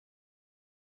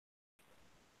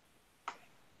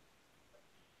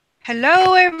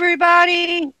Hello,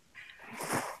 everybody.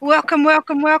 Welcome,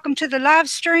 welcome, welcome to the live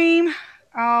stream.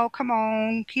 Oh, come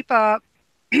on, keep up.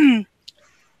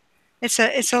 It's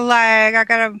a lag. I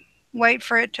gotta wait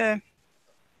for it to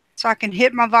so I can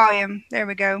hit my volume. There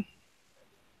we go.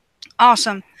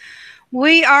 Awesome.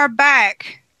 We are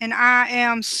back, and I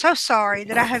am so sorry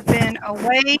that I have been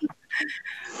away,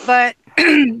 but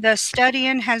the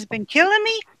studying has been killing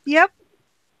me. Yep.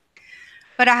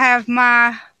 But I have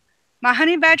my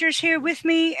honey badgers here with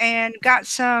me, and got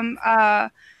some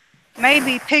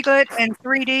maybe Piglet and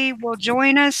 3D will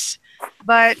join us.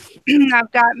 But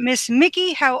I've got Miss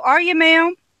Mickey. How are you,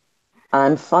 ma'am?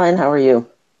 I'm fine. How are you?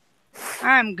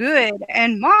 I'm good.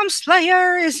 And Mom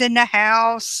Slayer is in the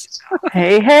house.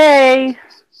 Hey, hey.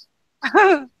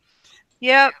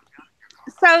 Yep.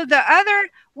 So the other,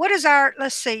 what is our?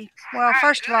 Let's see. Well,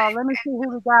 first of all, let me see who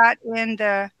we got in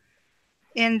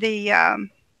the um,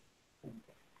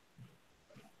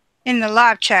 in the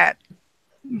live chat.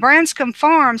 Branscombe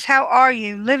Farms, how are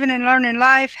you? Living and learning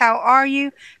life, how are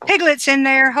you? Piglet's in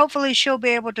there. Hopefully, she'll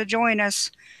be able to join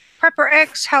us. Prepper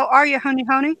X, how are you, honey,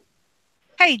 honey?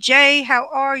 Hey, Jay, how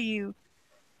are you?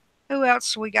 Who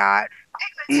else we got?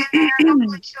 Piglet's in there.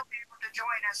 Hopefully, she'll be able to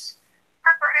join us.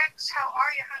 Prepper X, how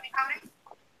are you, honey, honey?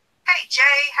 Hey, Jay,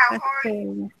 how are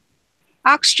you?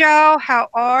 Oxjaw, how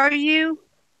are you?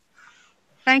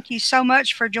 Thank you so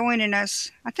much for joining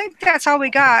us. I think that's all we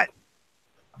got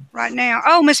right now.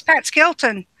 Oh, Miss Pat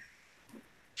Skelton.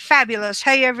 Fabulous.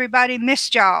 Hey, everybody.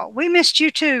 Missed y'all. We missed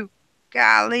you too.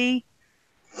 Golly.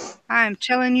 I am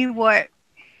telling you what.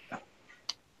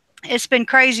 It's been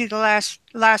crazy the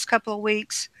last couple of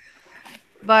weeks.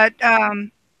 But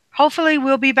hopefully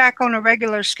we'll be back on a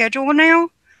regular schedule now.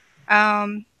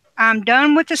 Um, I'm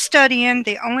done with the studying.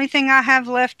 The only thing I have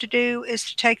left to do is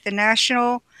to take the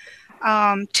national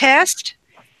test.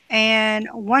 And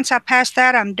once I pass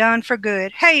that, I'm done for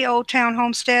good. Hey, Old Town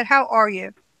Homestead, how are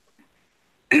you?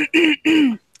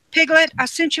 Piglet, I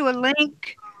sent you a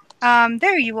link.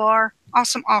 There you are.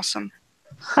 Awesome, awesome.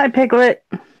 Hi, Piglet.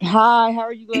 Hi, how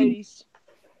are you ladies?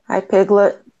 Hi,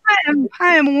 Piglet.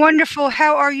 I am wonderful.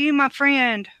 How are you, my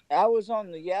friend? I was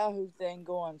on the Yahoo thing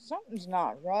going, something's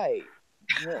not right.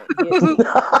 Hitting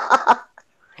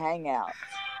Hangouts.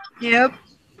 Yep.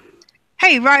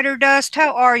 Hey, Ryder Dust,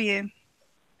 how are you?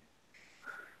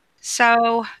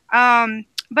 So,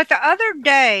 but the other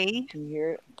day, Can you hear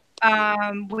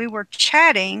it? we were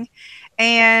chatting,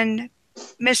 and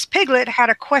Miss Piglet had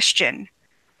a question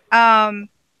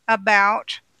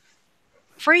about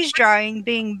freeze drying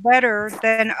being better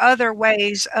than other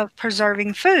ways of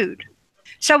preserving food.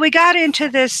 So we got into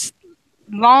this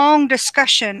long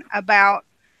discussion about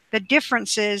the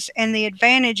differences and the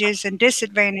advantages and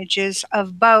disadvantages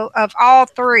of all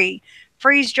three: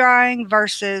 freeze drying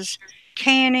versus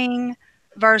canning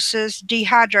versus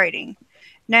dehydrating.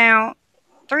 Now,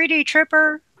 3D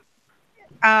Tripper,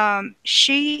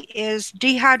 she is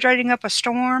dehydrating up a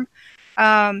storm.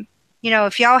 Um,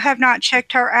 if y'all have not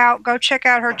checked her out, go check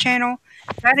out her channel.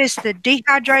 That is the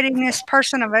dehydratingest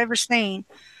person I've ever seen.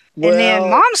 And then Well,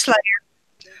 Mom Slayer,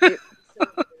 it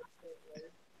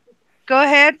go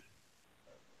ahead.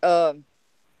 um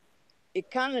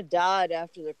it kind of died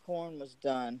after the corn was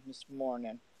done this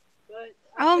morning. But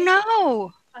Oh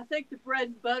no. I think the bread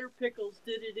and butter pickles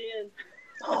did it in.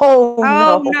 Oh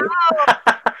Oh no. no.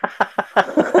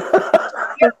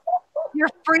 Your your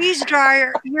freeze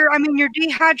dryer, your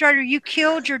dehydrator, you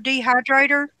killed your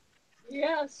dehydrator.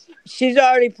 Yes. She's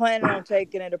already planning on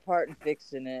taking it apart and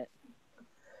fixing it.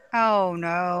 Oh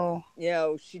no.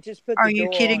 She just put Are the you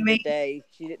door kidding on me? today.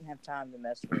 She didn't have time to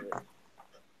mess with it.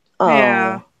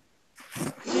 Yeah. Oh.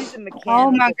 She's the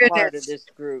Oh my mechanical part of goodness. this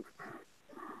group.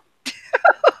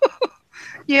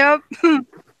 Yep.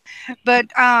 But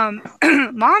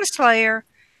Mom Slayer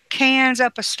cans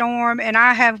up a storm, and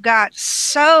I have got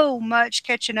so much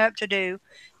catching up to do.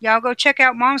 Y'all go check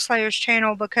out Mom Slayer's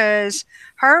channel because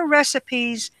her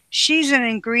recipes, she's an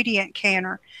ingredient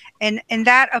canner. And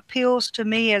that appeals to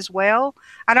me as well.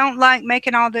 I don't like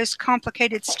making all this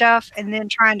complicated stuff and then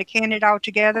trying to can it all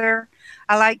together.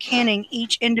 I like canning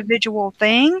each individual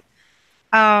thing,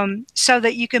 so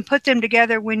that you can put them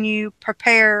together when you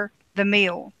prepare the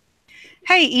meal.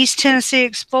 Hey, East Tennessee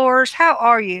Explorers, how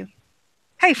are you?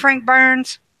 Hey, Frank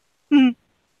Burns.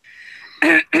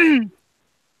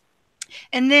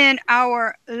 And then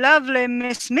our lovely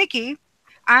Miss Mickey.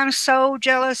 I'm so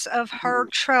jealous of her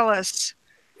trellis.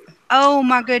 Oh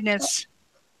my goodness.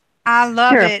 I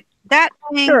love Here, it. That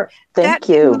thing, here. that Thank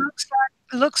thing you.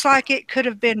 looks like it could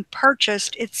have been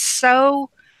purchased. It's so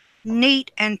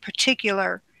neat and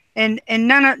particular. And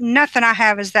nothing I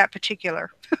have is that particular.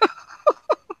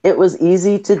 It was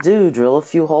easy to do. Drill a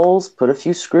few holes, put a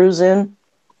few screws in,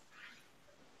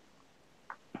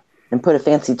 and put a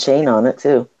fancy chain on it,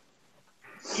 too.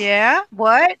 Yeah?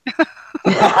 What?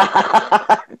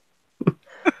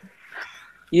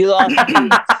 You lost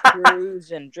putting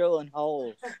screws and drilling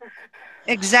holes.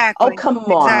 Exactly. Oh, come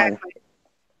on. Exactly.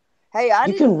 Hey, I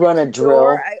You didn't can run fix a the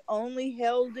door. drill. I only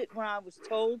held it when I was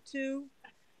told to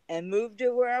and moved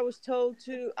it where I was told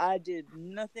to. I did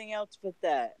nothing else but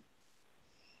that.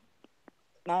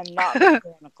 I'm not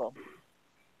mechanical.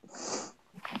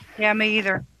 Yeah, me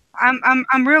either.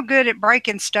 I'm real good at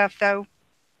breaking stuff though.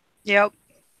 Yep.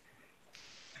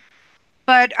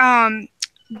 But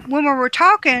when we were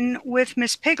talking with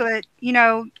Miss Piglet, you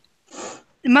know,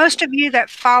 most of you that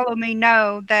follow me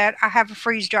know that I have a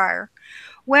freeze dryer.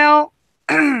 Well,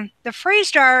 the freeze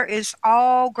dryer is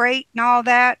all great and all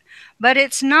that, but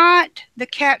it's not the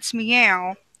cat's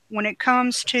meow when it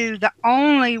comes to the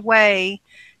only way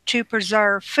to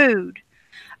preserve food.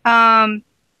 Um,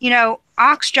 you know,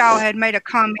 Oxjaw had made a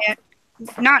comment,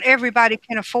 not everybody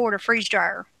can afford a freeze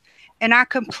dryer. And I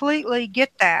completely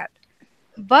get that.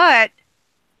 But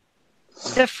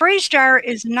the freeze dryer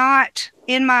is not,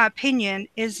 in my opinion,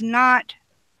 is not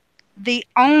the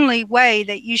only way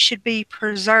that you should be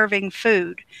preserving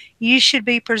food. You should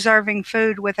be preserving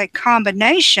food with a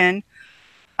combination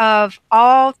of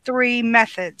all three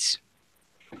methods.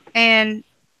 And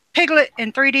Piglet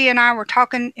and 3D and I were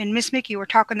talking, and Miss Mickey were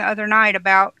talking the other night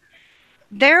about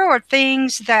there are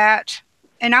things that,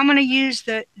 and I'm going to use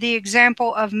the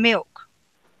example of milk.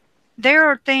 There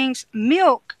are things,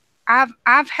 milk,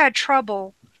 I've had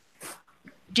trouble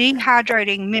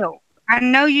dehydrating milk. I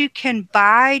know you can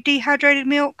buy dehydrated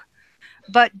milk,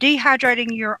 but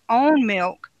dehydrating your own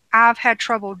milk, I've had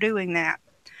trouble doing that.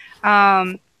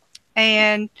 Um,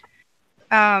 and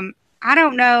I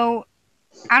don't know.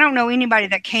 I don't know anybody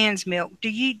that cans milk. Do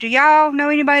you? Do y'all know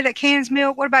anybody that cans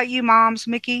milk? What about you, moms,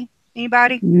 Mickey?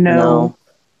 Anybody? No. No.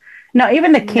 No,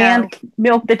 even the No. canned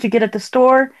milk that you get at the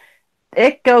store,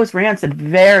 it goes rancid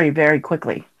very, very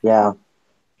quickly. Yeah.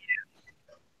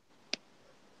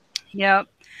 Yep.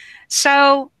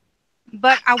 So,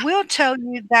 but I will tell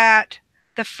you that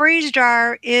the freeze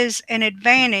dryer is an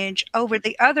advantage over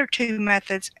the other two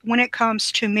methods when it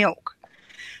comes to milk.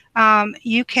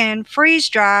 You can freeze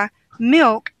dry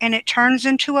milk and it turns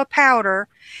into a powder,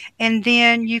 and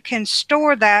then you can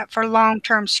store that for long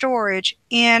term storage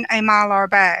in a mylar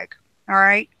bag. All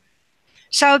right.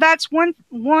 So that's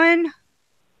one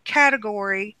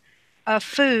category of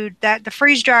food that the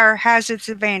freeze dryer has its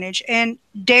advantage. And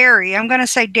dairy, I'm going to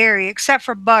say dairy, except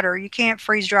for butter. You can't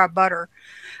freeze dry butter.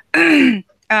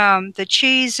 The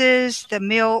cheeses, the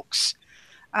milks,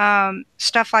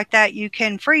 stuff like that, you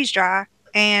can freeze dry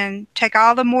and take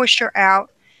all the moisture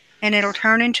out, and it'll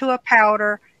turn into a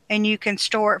powder, and you can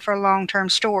store it for long term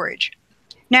storage.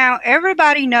 Now,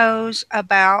 everybody knows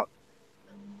about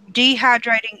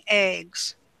dehydrating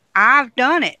eggs. I've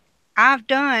done it. I've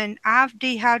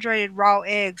dehydrated raw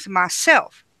eggs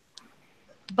myself.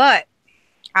 But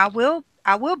I will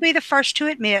be the first to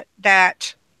admit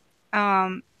that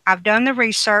I've done the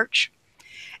research,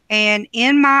 and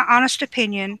in my honest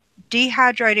opinion,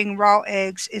 dehydrating raw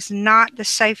eggs is not the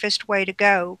safest way to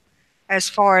go as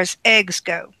far as eggs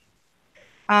go.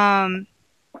 Um,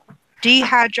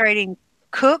 Dehydrating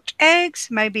cooked eggs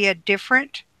may be a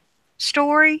different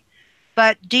story,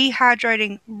 but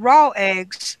dehydrating raw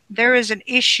eggs, there is an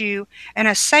issue and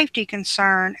a safety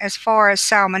concern as far as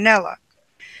salmonella.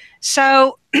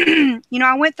 So,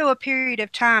 I went through a period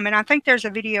of time, and I think there's a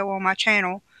video on my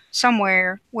channel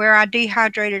somewhere where I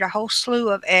dehydrated a whole slew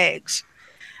of eggs.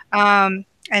 And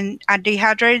I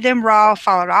dehydrated them raw,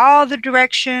 followed all the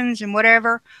directions and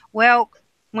whatever. Well,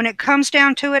 when it comes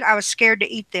down to it, I was scared to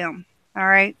eat them. All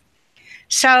right.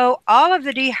 So, all of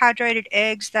the dehydrated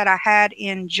eggs that I had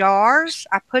in jars,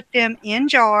 I put them in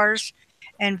jars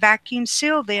and vacuum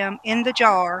sealed them in the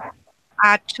jar.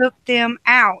 I took them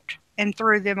out and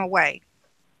threw them away.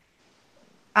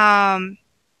 Um,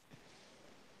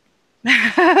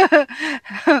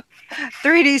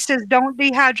 3D says, don't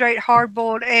dehydrate hard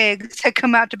boiled eggs that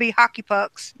come out to be hockey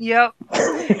pucks. Yep.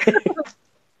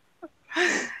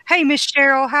 Hey, Miss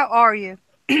Cheryl, how are you?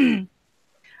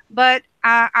 But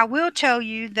I will tell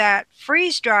you that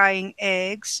freeze drying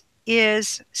eggs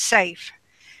is safe.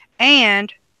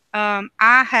 And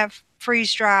I have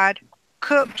freeze dried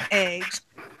cooked eggs.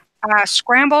 I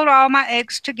scrambled all my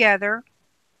eggs together,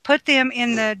 put them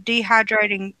in the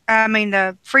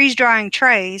freeze drying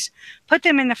trays, put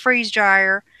them in the freeze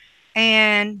dryer,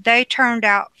 and they turned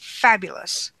out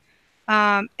fabulous.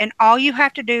 And all you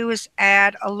have to do is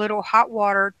add a little hot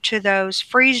water to those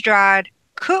freeze dried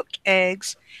cooked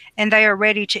eggs, and they are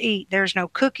ready to eat. There's no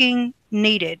cooking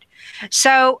needed.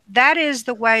 So that is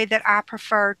the way that I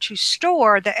prefer to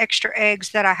store the extra eggs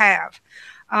that I have.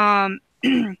 Um,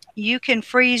 you can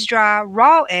freeze dry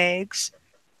raw eggs.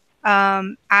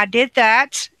 I did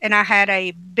that and I had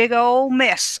a big old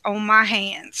mess on my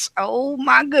hands. Oh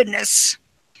my goodness.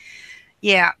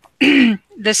 Yeah.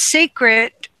 The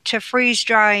secret to freeze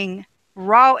drying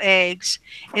raw eggs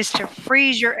is to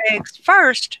freeze your eggs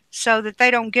first so that they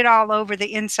don't get all over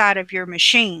the inside of your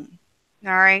machine.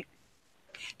 All right.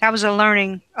 That was a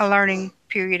learning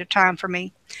period of time for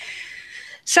me.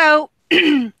 So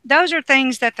those are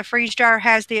things that the freeze dryer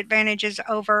has the advantages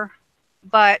over,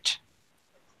 but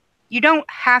you don't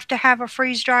have to have a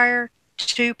freeze dryer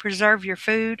to preserve your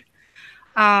food.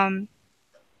 Um,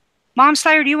 Mom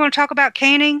Slayer, do you want to talk about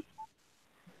canning?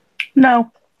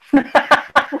 No.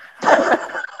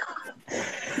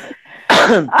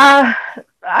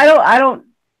 I don't.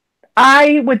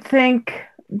 I would think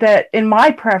that in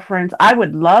my preference, I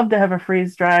would love to have a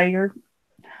freeze dryer.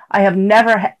 I have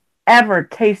never ever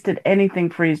tasted anything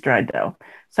freeze dried though.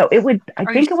 So it would. I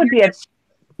Are you think it would be a serious?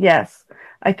 yes.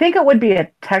 I think it would be a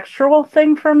textural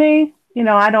thing for me.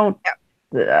 I don't. Yep.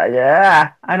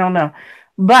 Yeah, I don't know,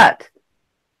 but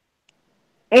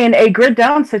in a grid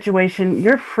down situation,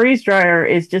 your freeze dryer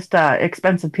is just a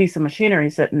expensive piece of machinery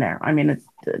sitting there. I mean,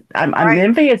 I'm Right.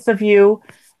 envious of you,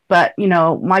 but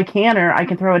my canner, I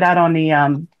can throw it out on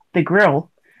the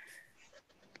grill,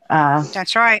 uh,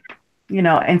 That's right.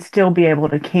 and still be able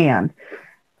to can.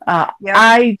 Yep.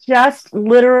 I just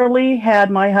literally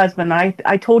had my husband. I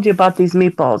told you about these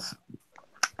meatballs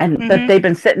and that Mhm. they've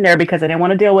been sitting there because I didn't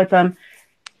want to deal with them.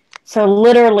 So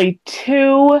literally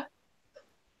two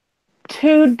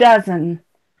dozen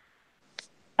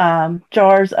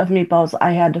jars of meatballs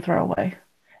I had to throw away.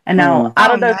 And now Mm. Oh no.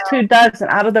 out of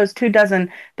those 2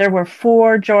 dozen, there were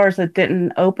 4 jars that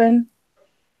didn't open.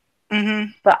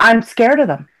 Mhm. But I'm scared of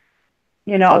them,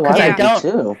 Oh, I because I would Yeah. be don't.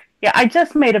 too. Yeah, I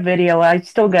just made a video. I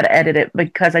still got to edit it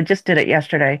because I just did it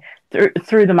yesterday.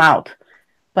 Threw them out,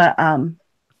 but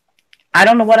I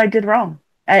don't know what I did wrong.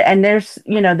 And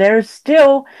there's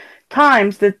still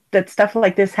times that stuff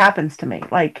like this happens to me.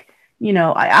 Like,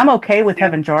 I'm okay with Yep.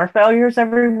 having jar failures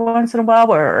every once in a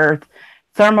while or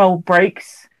thermal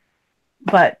breaks,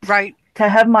 but Right. to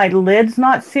have my lids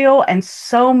not seal and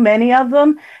so many of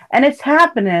them, and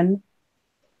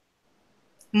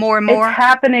More and it's more.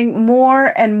 happening more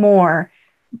and more.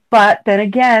 But then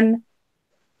again,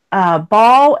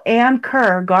 Ball and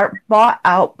Kerr got bought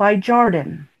out by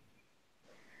Jarden.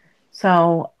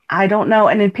 So I don't know.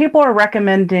 And then people are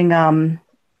recommending,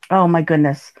 oh my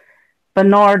goodness,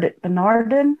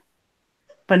 Bernardin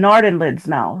lids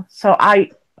now. So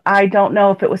I don't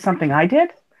know if it was something I did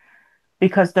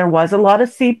because there was a lot of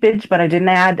seepage, but I didn't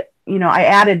add. I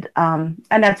added, and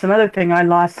that's another thing. I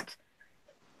lost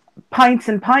pints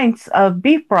and pints of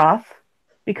beef broth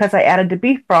because I added the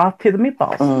beef broth to the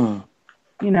meatballs. Mm.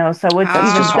 So it's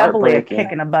That's just even Oh. doubly a kick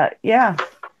heartbreaking. in the butt. Yeah,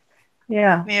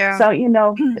 yeah. Yeah. So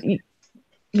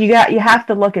you have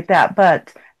to look at that.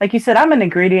 But like you said, I'm an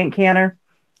ingredient canner.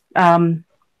 Um,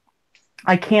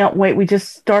 I can't wait. We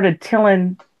just started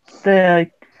tilling the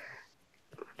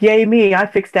yay me, I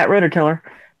fixed that rototiller.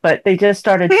 But they just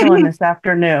started tilling this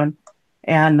afternoon.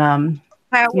 And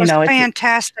That was it's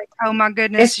fantastic. Oh my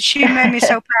goodness. it's She made me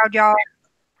so proud, y'all.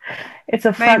 it's a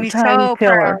Made front me time so proud.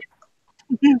 tiller.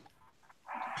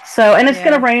 So, and it's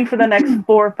going Yeah. to rain for the next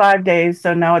 4 or 5 days.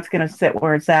 So now it's going to sit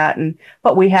where it's at.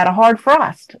 But we had a hard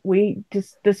frost. We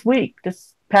just this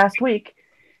past week,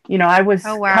 I was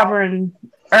Oh wow. covering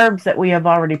herbs that we have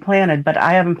already planted, but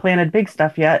I haven't planted big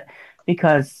stuff yet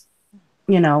because,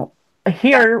 you know, Got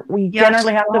here we y'all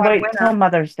generally have still to have wait winter. till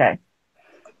Mother's Day.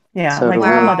 Yeah, So do like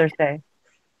till we. Wow. Mother's Day.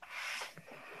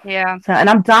 Yeah. So, and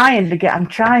I'm trying to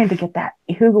get that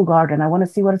Hugel garden. I want to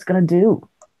see what it's going to do.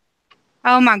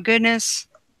 Oh my goodness.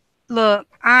 Look,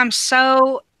 I am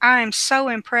so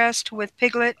impressed with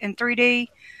Piglet in 3D.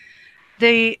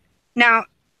 The now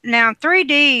now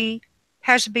 3D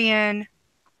has been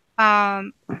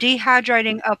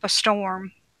dehydrating up a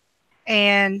storm,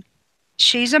 and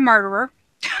she's a murderer.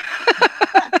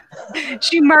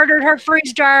 She murdered her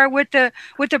freeze dryer with the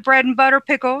bread and butter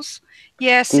pickles.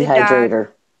 Yes, it died.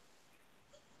 Dehydrator.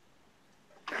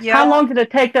 How Yep. long did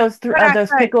it take What I those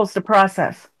say? pickles to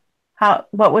process?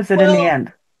 What was it in the Well,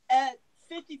 end? at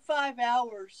 55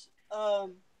 hours,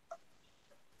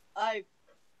 I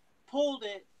pulled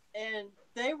it and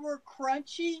they were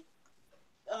crunchy,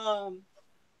 um,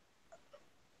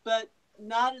 but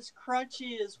not as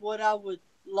crunchy as what I would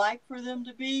like for them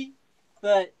to be.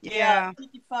 But yeah, Yeah. at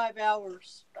 55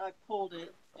 hours, I pulled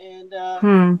it. And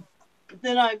Hmm.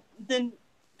 then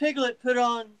Piglet put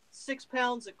on 6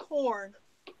 pounds of corn,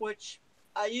 which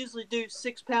I usually do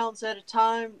 6 pounds at a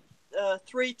time,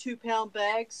 3 2-pound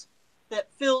bags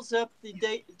that fills up the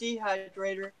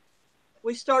dehydrator.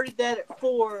 We started that at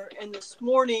 4, and this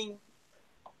morning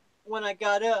when I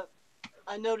got up,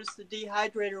 I noticed the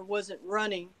dehydrator wasn't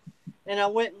running, and I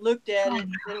went and looked at it,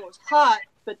 and it was hot,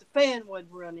 but the fan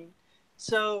wasn't running.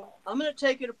 So I'm going to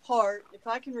take it apart. If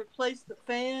I can replace the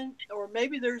fan, or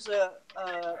maybe there's a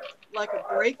like a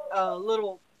break, a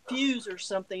little fuse or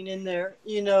something in there,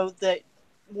 that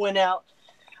went out.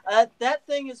 That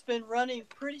thing has been running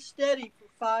pretty steady for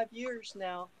 5 years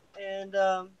now, and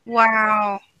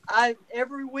Wow.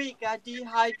 every week I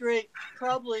dehydrate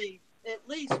probably at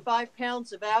least 5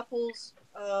 pounds of apples,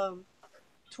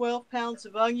 12 pounds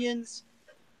of onions.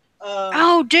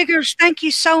 Oh, Diggers, thank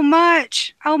you so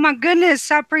much. Oh, my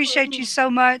goodness. I appreciate you Boom, so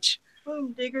much.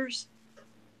 boom, Diggers.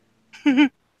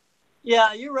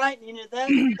 Yeah, you're right, Nina. That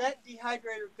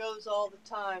dehydrator goes all the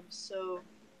time. So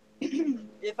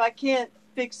if I can't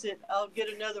fix it, I'll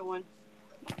get another one.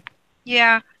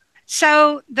 Yeah.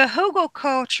 So the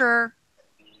hugelkultur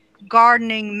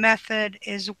gardening method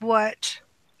is what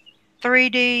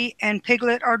 3D and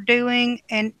Piglet are doing.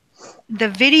 And the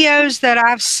videos that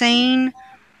I've seen,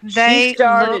 She they look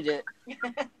started it.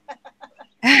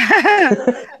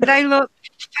 they look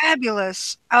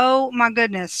fabulous. Oh my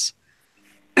goodness.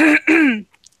 and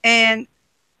and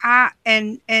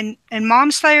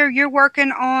Mom Slayer, you're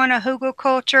working on a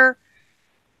hugelkultur.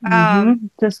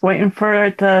 Just waiting for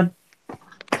it to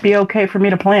be okay for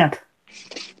me to plant.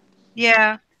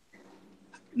 Yeah.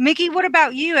 Mickey, what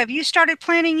about you? Have you started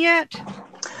planting yet?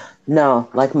 No,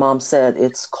 like Mom said,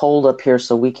 it's cold up here,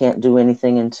 so we can't do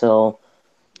anything until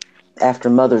after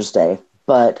Mother's Day.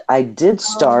 But I did Oh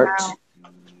start wow.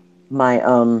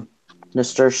 my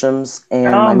nasturtiums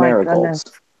and Oh my my goodness. marigolds.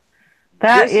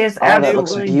 That This is is the Oh, that new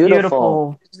looks one. absolutely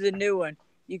beautiful. This is the new one.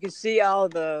 You can see all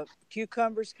the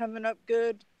cucumbers coming up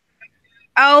good.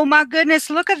 Oh my goodness,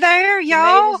 look at there,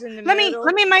 y'all. Tomatoes in the Let me middle.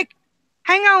 make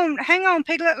hang on,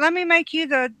 Piglet. Let me make you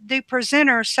the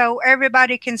presenter so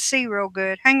everybody can see real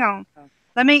good. Hang on. Oh,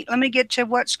 Let me get to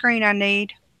what screen I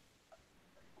need.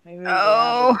 maybe move around to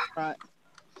Oh, the front.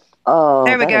 Oh,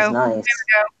 there we that is go. nice.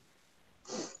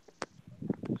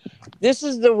 This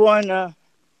is the one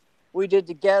we did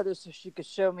together so she could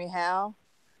show me how.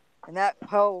 And that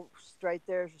post right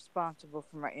there is responsible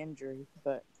for my injury.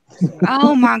 But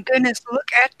Oh my goodness, look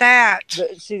at that.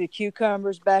 see the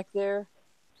cucumbers back there?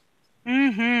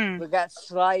 Mm-hmm. We got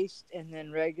sliced and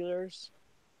then regulars.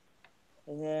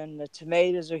 And then the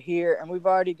tomatoes are here. And we've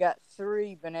already got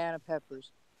 3 banana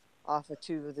peppers off of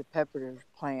 2 of the pepper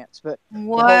plants. But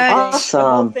What? the whole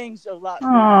Awesome. thing's a lot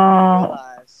bigger than you Oh,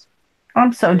 realize.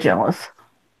 I'm so See? jealous.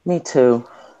 Me too.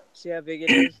 See how big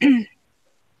it is?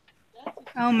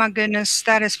 Oh my goodness,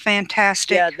 that is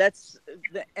fantastic. Yeah,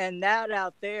 and that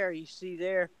out there you see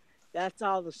there, that's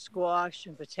all the squash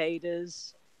and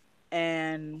potatoes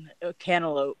and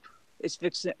cantaloupe. It's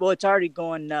fixing. Well, it's already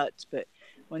going nuts, but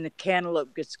when the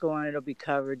cantaloupe gets going, it'll be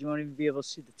covered. You won't even be able to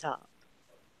see the top.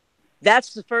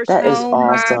 That's the first That is Oh video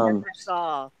my. I awesome. ever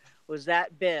saw was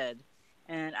that bed,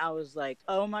 and I was like,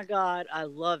 "Oh my god, I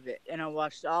love it!" And I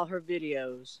watched all her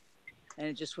videos, and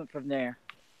it just went from there.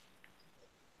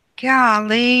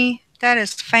 Golly, that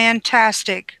is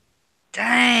fantastic.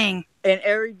 Dang. And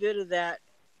every bit of that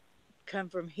come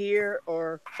from here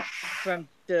or from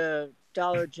the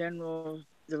Dollar General.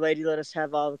 The lady let us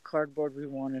have all the cardboard we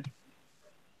wanted.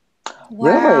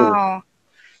 Really? Wow.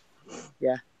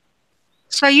 Yeah.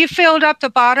 So you filled up the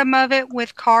bottom of it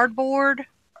with cardboard?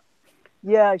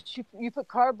 Yeah, you put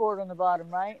cardboard on the bottom,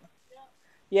 right?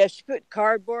 Yeah, she put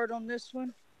cardboard on this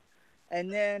one,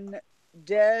 and then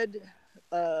dead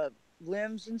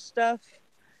limbs and stuff.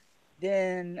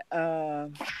 Then I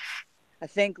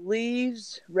think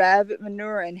leaves, rabbit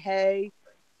manure, and hay.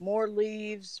 More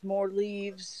leaves,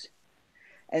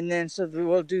 and then so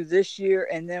we'll do this year,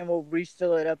 and then we'll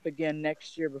refill it up again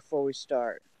next year before we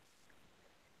start.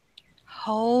 That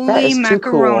Holy is too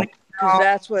macaroni. cool. Because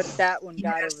that's what that one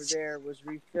got over Yes. there was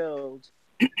refilled,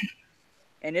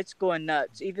 and it's going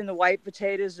nuts. Even the white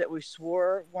potatoes that we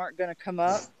swore weren't going to come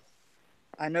up,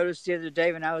 I noticed the other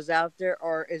day when I was out there,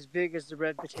 are as big as the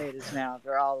red potatoes now.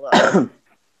 They're all up.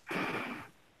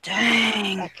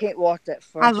 Dang. I can't walk that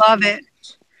far. I love it.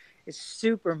 It's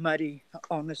super muddy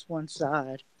on this one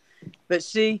side. But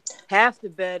see, half the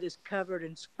bed is covered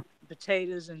in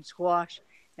potatoes and squash,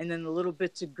 and then the little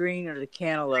bits of green are the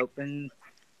cantaloupe. And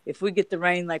if we get the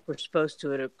rain like we're supposed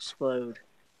to, it'll explode.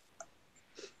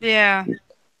 Yeah.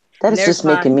 That And is there's just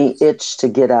making my me itch to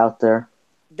get out there.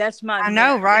 That's my I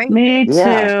know, mint. right? Me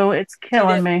Yeah. too. It's See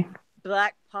killing that me.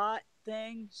 black pot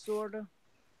thing, sort of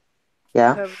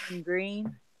Yeah. covered in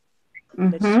green?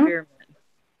 That's Mm-hmm. spearmint,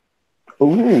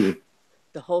 Ooh.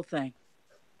 the whole thing.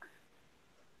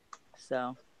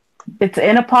 So, It's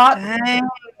in a pot. Dang.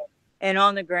 and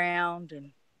on the ground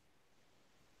and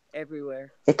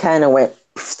everywhere. It kind of went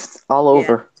all Yeah,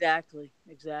 over. exactly,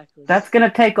 exactly. That's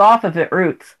gonna take off if it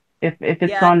roots. If it's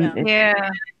Yeah, I on. know. If, Yeah.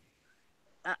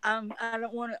 I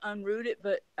don't want to unroot it,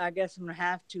 but I guess I'm gonna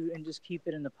have to and just keep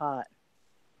it in the pot.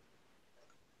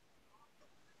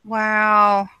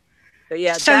 Wow. But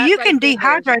yeah, So that you right can there is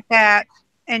dehydrate that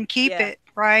and keep yeah. it,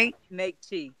 right? Make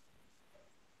tea.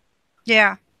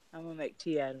 Yeah. I'm gonna make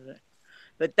tea out of it.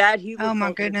 But that Oh my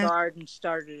hugelkultur goodness. garden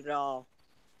started it all.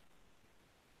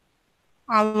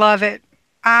 I love it.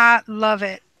 I love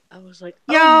it. I was like,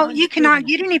 oh Y'all, my you cannot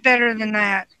get goodness. any better than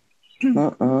that.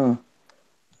 Mm-mm.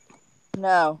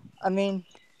 No, I mean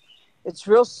it's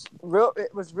real.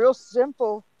 It was real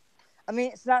simple. I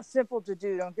mean, it's not simple to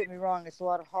do. Don't get me wrong. It's a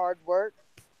lot of hard work,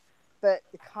 but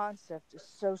the concept is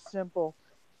so simple.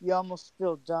 You almost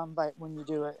feel dumb by when you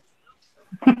do it.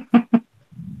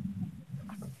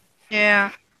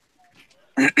 Yeah.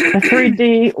 the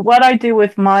 3D, what I do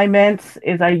with my mints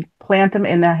is I plant them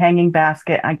in a hanging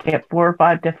basket. I get 4 or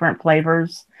 5 different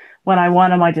flavors. When I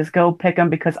want them, I just go pick them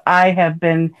because I have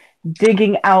been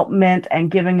digging out mint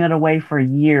and giving it away for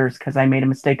years because I made a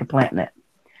mistake of planting it.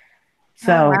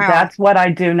 Oh So wow. that's what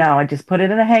I do now. I just put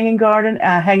it in a hanging garden,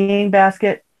 a hanging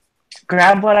basket,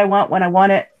 grab what I want when I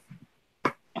want it,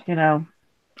 you know,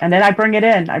 and then I bring it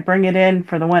in. I bring it in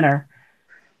for the winter.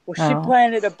 Well, she So,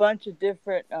 planted a bunch of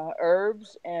different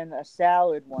herbs and a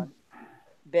salad one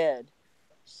bed.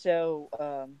 So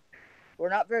we're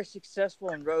not very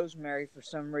successful in rosemary for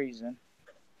some reason.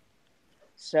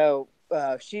 So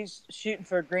she's shooting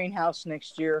for a greenhouse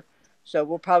next year. So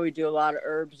we'll probably do a lot of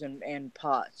herbs and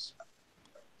pots.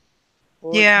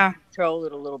 Where we can Yeah. control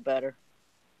it a little better.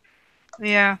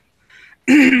 Yeah.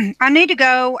 I need to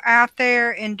go out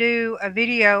there and do a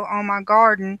video on my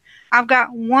garden. I've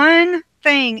got one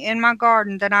thing in my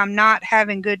garden that I'm not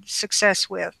having good success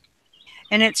with.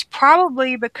 And it's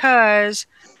probably because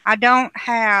I don't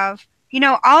have,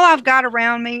 all I've got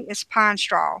around me is pine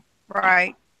straw,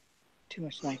 right? Too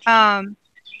much nitrogen. Um,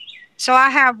 so I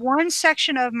have one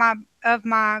section of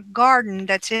my garden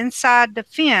that's inside the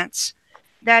fence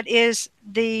that is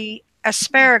the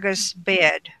asparagus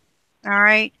bed. All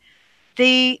right.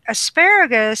 The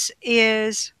asparagus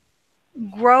is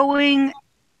growing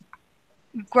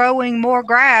growing more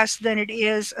grass than it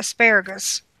is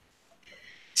asparagus.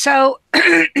 So,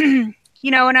 and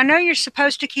I know you're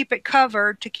supposed to keep it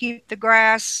covered to keep the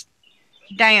grass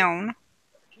down.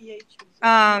 pH was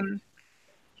Um,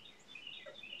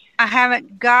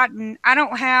 I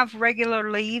don't have regular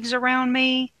leaves around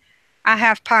me. I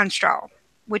have pine straw,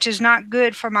 which is not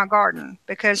good for my garden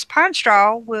because pine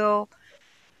straw will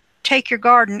take your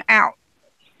garden out.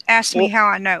 Ask me Well, how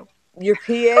I know. your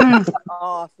pH is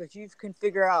off. If you can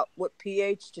figure out what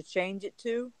pH to change it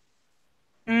to,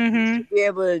 you Mm-hmm. should be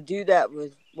able to do that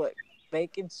with what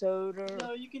baking soda.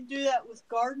 no. You can do that with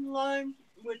garden lime,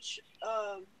 which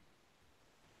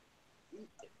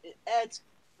it adds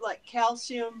like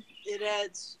calcium. It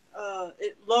adds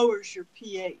it lowers your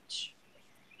pH.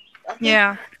 I think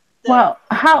Yeah. that well,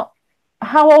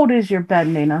 how old is your bed,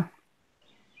 Nina?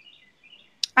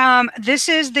 This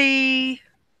is the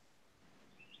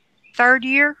third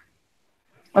year.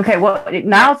 Okay, well, Yeah.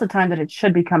 now's the time that it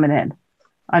should be coming in.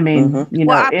 I mean, Mm-hmm.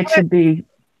 Well, it should be.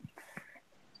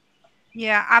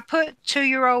 I put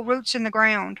 2-year-old roots in the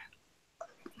ground.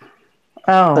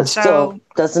 But Oh, still, So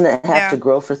doesn't it have yeah, to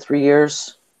grow for 3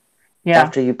 years yeah.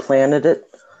 after you planted it?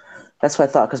 That's what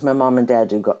I thought because my mom and dad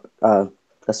do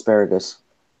asparagus.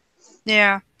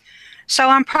 yeah. So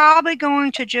I'm probably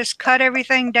going to just cut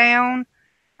everything down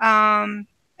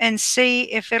and see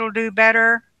if it'll do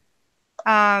better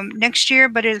next year,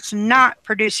 but it's not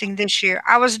producing this year.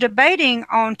 I was debating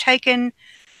on taking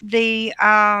the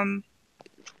um,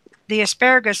 the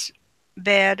asparagus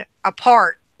bed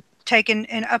apart, taking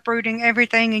and uprooting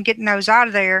everything and getting those out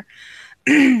of there.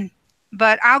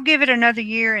 But I'll give it another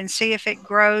year and see if it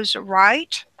grows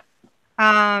right.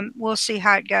 We'll see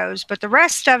how it goes. But the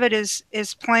rest of it is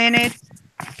planted,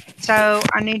 so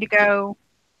I need to go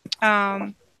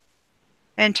um,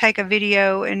 and take a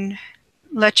video and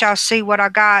let y'all see what I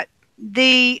got.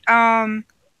 The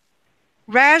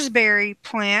raspberry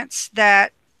plants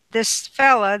that this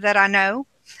fella that I know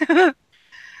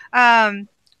um,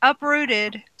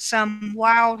 uprooted some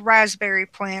wild raspberry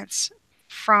plants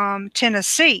from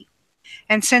Tennessee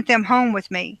and sent them home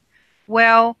with me.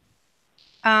 Well,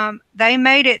 They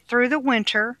made it through the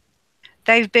winter.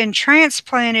 They've been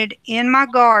transplanted in my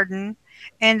garden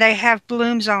and they have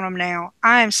blooms on them now.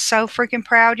 I am so freaking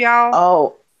proud, y'all. Oh,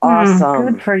 Good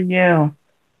awesome. for you.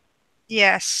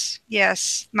 Yes,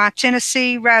 yes. My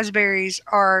Tennessee raspberries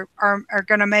are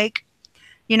going to make,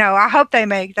 I hope they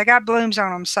make. They got blooms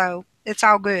on them, so it's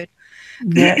all good.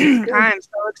 Yeah, it's good. I am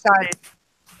so excited.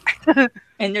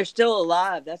 And they're still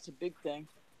alive. That's a big thing.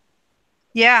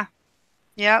 Yeah.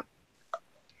 Yep.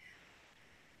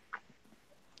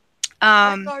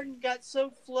 Our Um, garden got so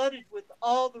flooded with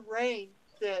all the rain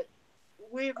that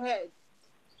we've had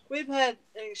we've had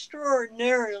an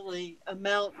extraordinarily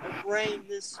amount of rain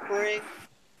this spring,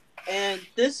 and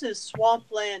this is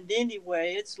swampland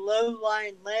anyway. It's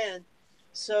low-lying land,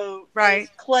 so and right.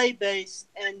 it's clay-based,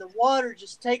 and the water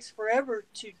just takes forever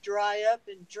to dry up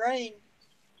and drain.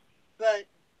 But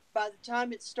by the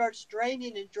time it starts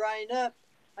draining and drying up,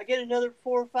 I get another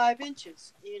 4 or 5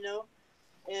 inches.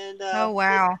 And Oh,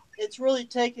 wow. it's really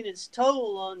taken its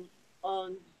toll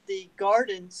on the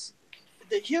gardens.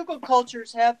 The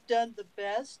hugelkulturs have done the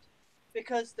best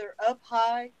because they're up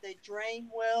high, they drain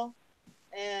well,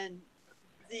 and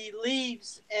the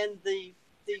leaves and the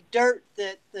dirt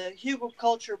that the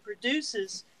hugelkultur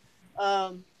produces,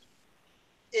 um,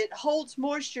 it holds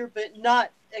moisture but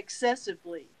not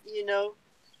excessively,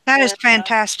 That is and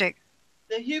fantastic.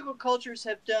 the hugelkulturs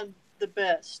have done the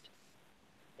best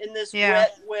in this Yeah.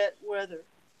 wet weather.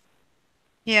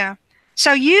 Yeah.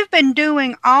 So you've been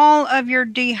doing all of your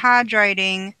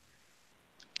dehydrating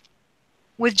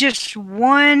with just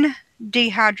one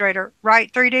dehydrator,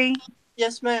 right, 3D?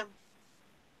 Yes, ma'am.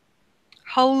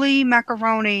 Holy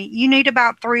macaroni. You need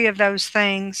about three of those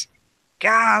things.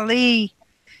 Golly.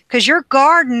 Because your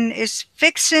garden is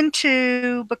fixing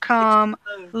to become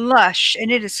Explode. lush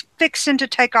and it is fixing to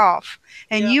take off.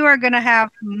 And Yeah. you are going to have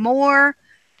more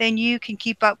than you can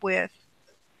keep up with.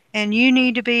 And you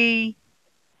need to be,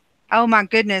 oh my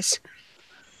goodness.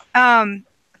 Um,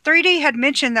 3D had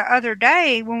mentioned the other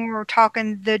day when we were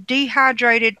talking the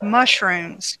dehydrated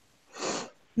mushrooms.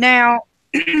 Now,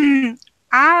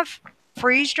 I've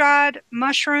freeze dried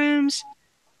mushrooms.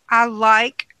 I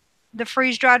like the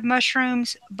freeze dried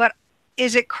mushrooms, but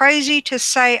is it crazy to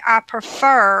say I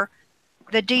prefer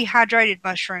the dehydrated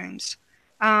mushrooms?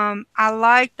 I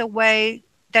like the way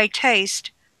they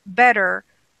taste better.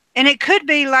 And it could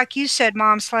be, like you said,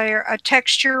 Mom Slayer, a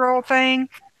textural thing.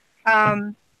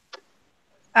 Um,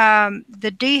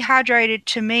 the dehydrated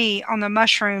to me on the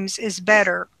mushrooms is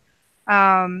better.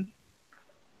 Um,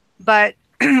 but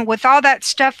with all that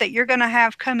stuff that you're going to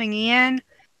have coming in,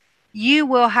 you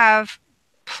will have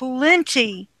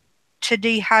plenty to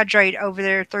dehydrate over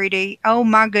there, 3D. Oh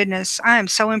my goodness. I am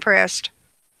so impressed.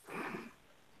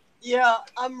 Yeah,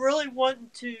 I'm really wanting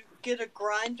to get a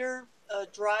grinder, a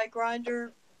dry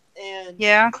grinder, and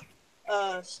Yeah.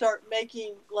 start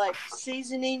making like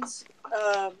seasonings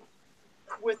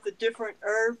with the different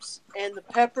herbs and the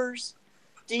peppers.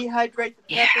 Dehydrate the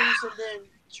Yeah. peppers and then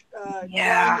grind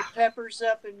Yeah. the peppers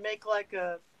up and make like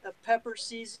a pepper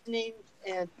seasoning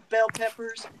and bell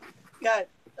peppers. Got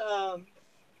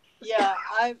yeah,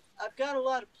 I've got a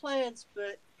lot of plans,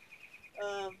 but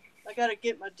I got to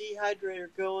get my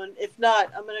dehydrator going. If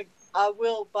not, I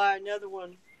will buy another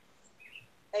one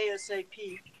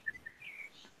ASAP.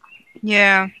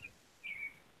 Yeah.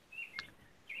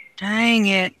 Dang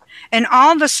it. And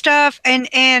all the stuff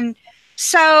and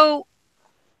so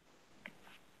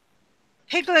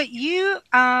Piglet,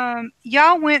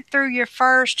 y'all went through your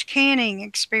first canning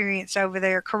experience over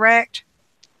there, correct?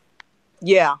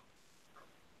 Yeah.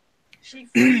 She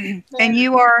freed and Tanner.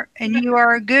 you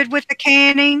are good with the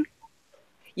canning?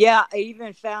 Yeah, I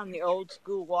even found the old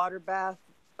school water bath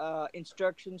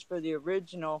instructions for the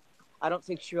original. I don't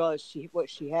think she realized what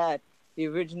she had. The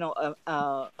original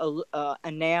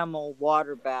enamel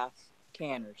water bath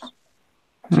canners.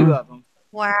 Two Hmm. of them.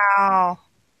 Wow.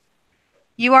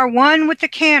 You are one with the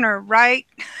canner, right?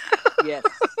 Yes.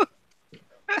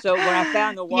 So when I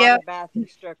found the water Yep. bath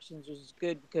instructions, it was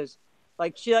good because,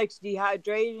 like, she likes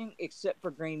dehydrating except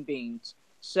for green beans.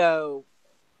 So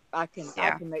I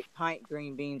Yeah, can make pint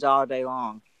green beans all day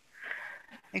long.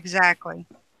 exactly.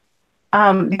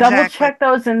 Double Exactly. check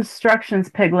those instructions,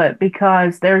 Piglet,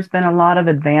 because there's been a lot of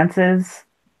advances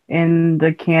in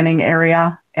the canning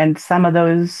area, and some of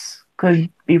those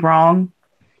could be wrong.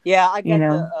 Yeah, I You got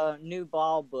the know, new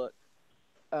ball book.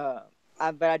 Uh,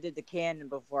 but I did the canning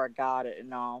before I got it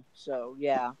and all. So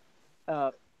yeah,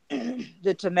 uh,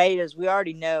 the tomatoes we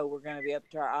already know we're going to be up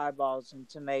to our eyeballs in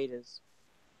tomatoes.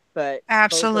 But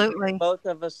Absolutely. both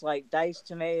of us like diced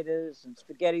tomatoes and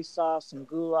spaghetti sauce and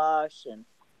goulash and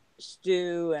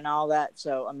stew and all that.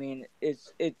 So I mean,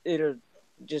 it'll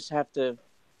just have to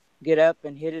get up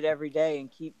and hit it every day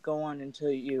and keep going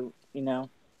until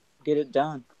get it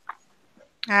done.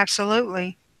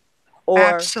 Absolutely. Or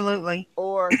Absolutely.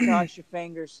 cross your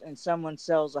fingers and someone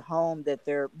sells a home that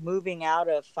they're moving out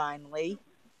of finally.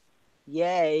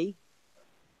 Yay.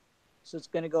 So it's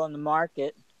going to go on the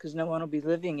market because no one will be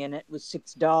living in it with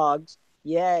 6 dogs.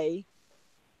 Yay.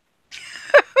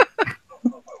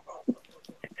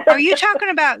 Are you talking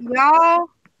about y'all?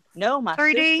 No,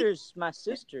 3D? my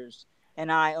sisters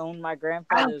and I own my Oh,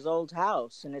 grandfather's old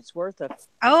house, and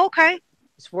oh, okay.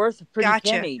 it's worth a pretty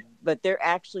Gotcha. penny, but they're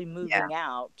actually Yeah. moving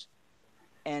out,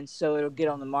 and so it'll get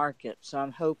on the market. So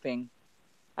I'm hoping.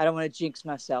 I don't want to jinx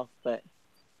myself, but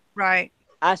Right.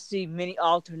 I see many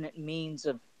alternate means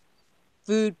of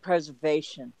food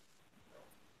preservation. Leave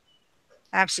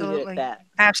it at Absolutely. that.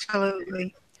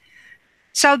 Absolutely.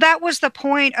 So that was the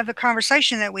point of the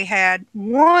conversation that we had.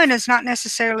 One is not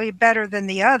necessarily better than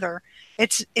the other.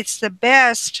 It's the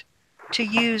best to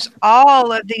use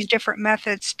all of these different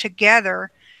methods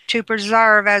together to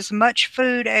preserve as much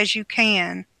food as you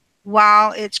can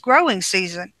while it's growing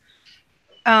season.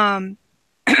 Um,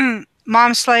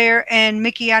 Mom Slayer and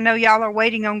Mickey, I know y'all are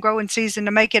waiting on growing season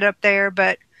to make it up there,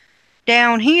 but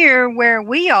down here where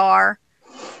we are,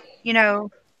 you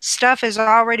know, stuff has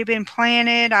already been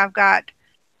planted. I've got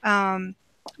um,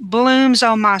 blooms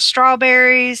on my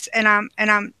strawberries, and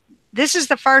I'm. This is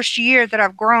the first year that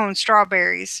I've grown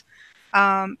strawberries,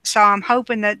 so I'm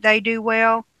hoping that they do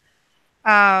well.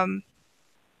 Um,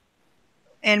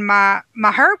 in my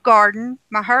herb garden,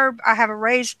 I have a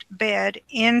raised bed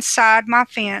inside my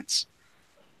fence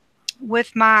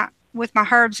with my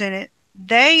herbs in it.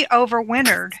 They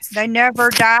overwintered. They never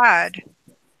died.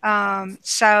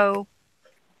 So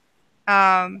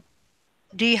um,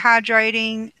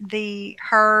 dehydrating the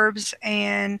herbs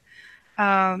and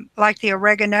like the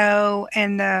oregano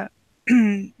and the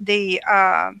the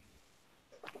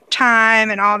thyme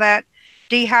and all that,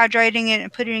 dehydrating it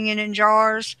and putting it in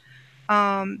jars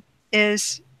um,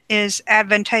 is is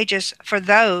advantageous for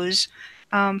those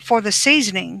for the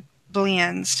seasoning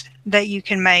blends that you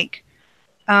can make.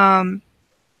 Um,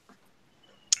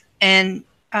 and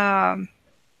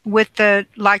with the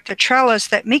like the trellis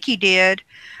that Mickey did,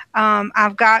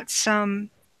 I've got some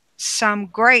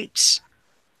grapes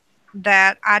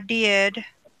that I did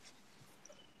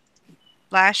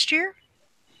last year.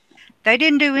 They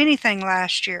didn't do anything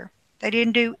last year. They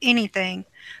didn't do anything.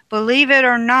 Believe it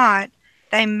or not,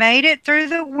 they made it through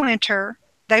the winter.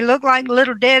 They looked like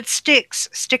little dead sticks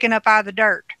sticking up out of the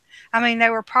dirt. I mean, they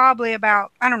were probably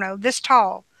about, I don't know, this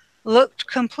tall, looked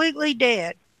completely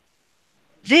dead.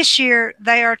 This year,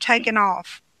 they are taken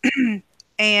off.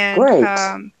 and Great.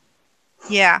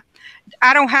 yeah,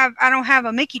 I don't have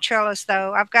a Mickey trellis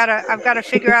though. I've got to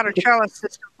figure out a trellis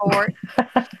system for it.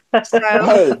 So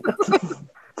Hey,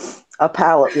 a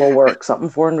pallet will work. Something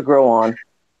for him to grow on.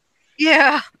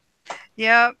 yeah,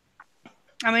 yeah.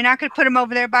 I mean, I could put them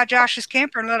over there by Josh's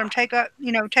camper and let them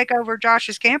take over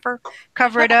Josh's camper,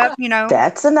 cover it up,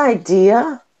 That's an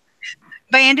idea.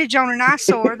 bandage on an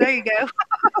eyesore. There you go.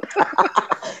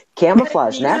 Hey,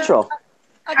 Camouflage, Nina, natural.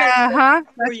 I got a Uh question huh.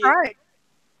 for That's you. right.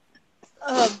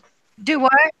 Um, Do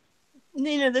what?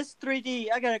 Nina, this 3D,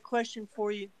 I got a question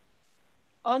for you.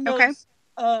 On Okay. those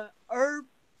herb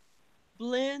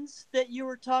blends that you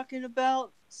were talking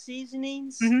about,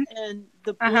 seasonings Mhm. and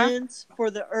the Uh huh. blends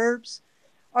for the herbs,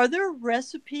 are there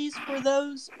recipes for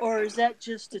those, or is that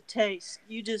just a taste?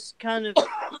 You just kind of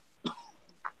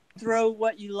throw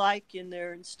what you like in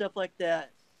there and stuff like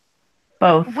that.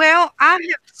 Both. Well, I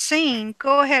have seen.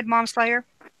 Go ahead, Mom Slayer.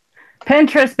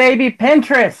 Pinterest, baby,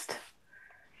 Pinterest.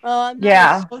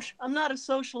 Yeah. I'm not a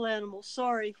social animal.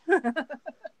 Sorry.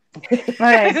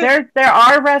 Okay. There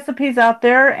are recipes out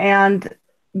there, and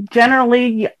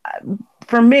generally,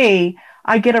 for me,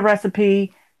 I get a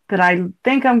recipe that I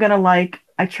think I'm gonna like.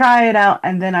 I try it out,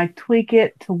 and then I tweak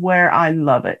it to where I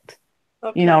love it.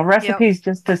 Okay. Yep. Recipes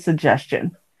just a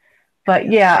suggestion. But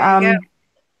Yeah. yeah, There you go.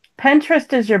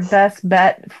 Pinterest is your best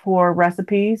bet for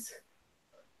recipes.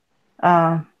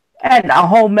 Uh, and a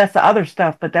whole mess of other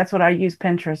stuff, but that's what I use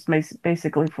Pinterest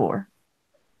basically for.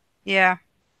 Yeah.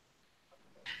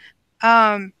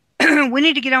 Um, we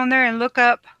need to get on there and look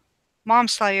up Mom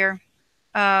Slayer.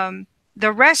 Um,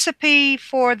 the recipe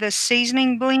for the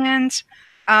seasoning blends.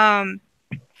 Um,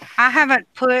 I haven't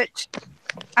put.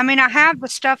 I mean, I have the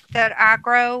stuff that I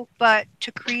grow, but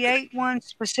to create one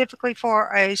specifically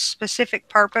for a specific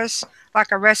purpose,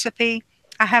 like a recipe,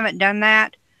 I haven't done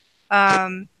that.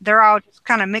 They're all just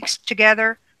kind of mixed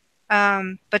together.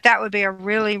 But that would be a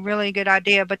really, really good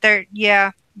idea. But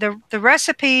yeah, the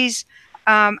recipes,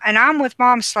 and I'm with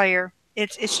Mom Slayer.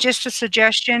 It's just a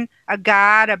suggestion, a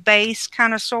guide, a base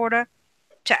kind of sorta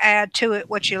to add to it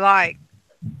what you like.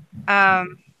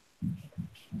 Um,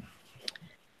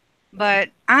 but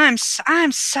I'm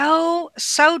so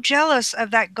jealous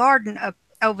of that garden up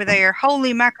over there.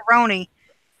 Holy macaroni!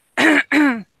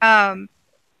 um,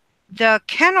 the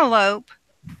cantaloupe,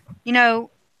 you know,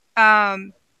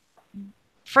 um,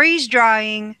 freeze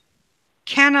drying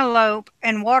cantaloupe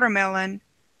and watermelon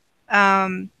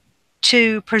um,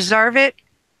 to preserve it.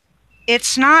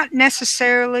 It's not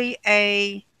necessarily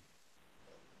a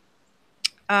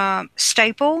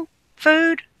staple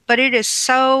food, but it is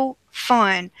so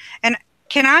fun. And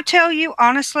can I tell you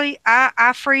honestly,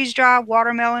 I freeze dry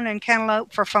watermelon and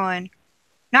cantaloupe for fun.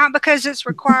 Not because it's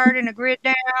required in a grid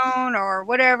down or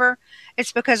whatever.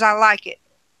 It's because I like it.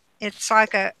 It's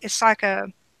like a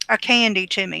candy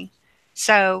to me.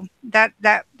 So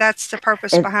that's the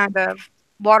purpose And behind the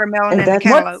watermelon and and the that's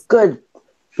cantaloupe. What's good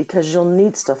because you'll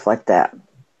need stuff like that.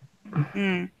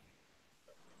 Mm.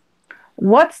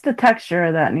 what's the texture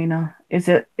of that, Nina? Is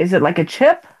it like a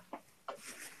chip?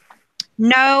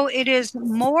 No, it is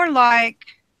more like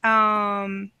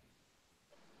um,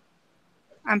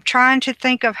 I'm trying to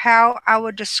think of how I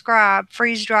would describe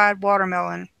freeze dried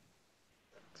watermelon.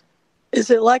 Is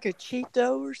it like a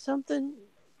Cheeto or something? I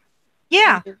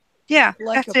Yeah, mean, yeah,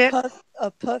 like that's it. a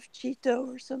puff Cheeto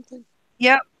or something?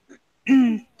 Yep,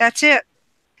 that's it.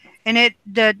 And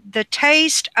the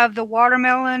taste of the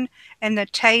watermelon and the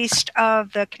taste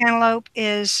of the cantaloupe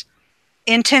is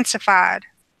intensified.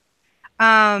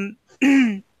 Um,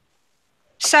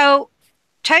 so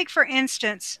take for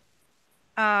instance,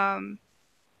 um,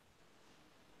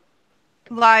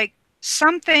 like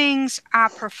some things I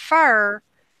prefer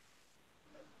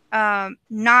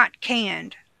not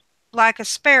canned, like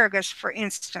asparagus, for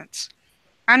instance.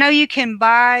 I know you can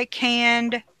buy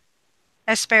canned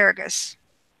asparagus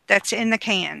that's in the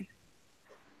can.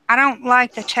 I don't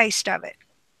like the taste of it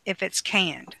if it's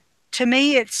canned. To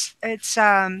me, it's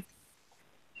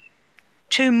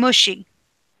too mushy.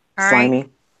 All right. Slimy.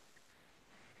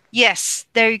 Yes,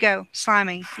 there you go.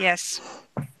 Slimy. Yes.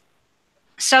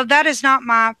 So that is not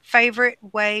my favorite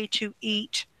way to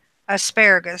eat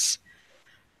asparagus.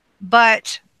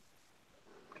 But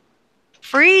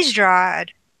freeze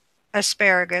dried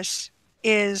asparagus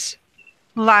is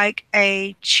like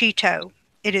a Cheeto.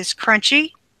 It is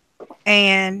crunchy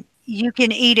and you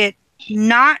can eat it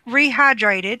not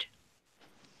rehydrated,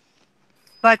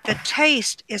 but the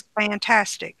taste is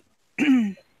fantastic.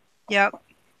 Yep.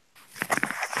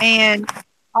 And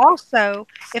also,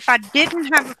 if I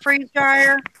didn't have a freeze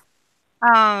dryer,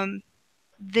 um,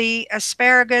 the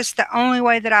asparagus, the only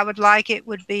way that I would like it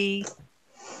would be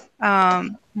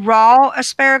raw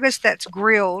asparagus that's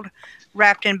grilled,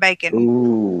 wrapped in bacon.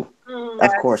 Ooh, of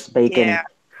That's, course, yeah, bacon.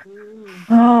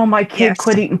 Oh, my kid yes.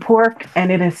 quit eating pork,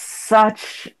 and it is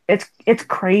such it's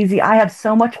crazy. I have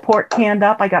so much pork canned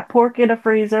up. I got pork in a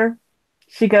freezer.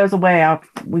 She goes away.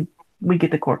 We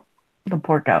get the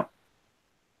pork out.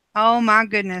 Oh my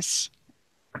goodness.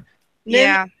 Nina,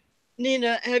 Yeah.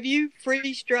 Nina, have you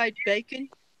freeze dried bacon?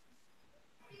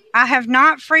 I have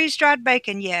not freeze dried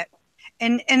bacon yet.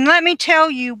 And let me tell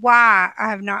you why I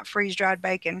have not freeze dried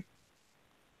bacon.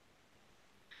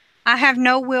 I have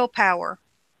no willpower.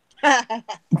 I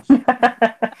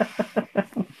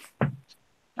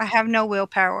have no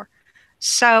willpower.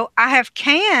 So I have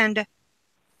canned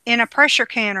in a pressure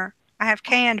canner. I have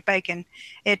canned bacon.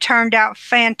 It turned out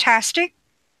fantastic.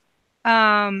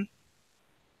 Um,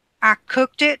 I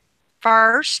cooked it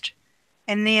first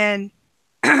and then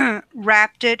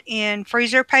wrapped it in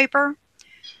freezer paper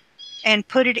and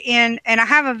put it in. And I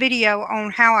have a video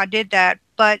on how I did that,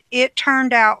 but it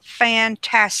turned out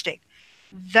fantastic.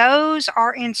 Those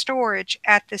are in storage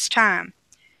at this time.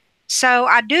 So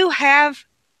I do have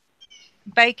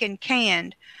bacon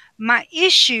canned. My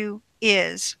issue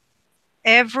is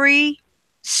every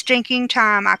stinking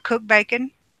time I cook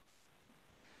bacon,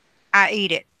 I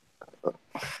eat it.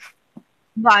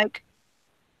 Like,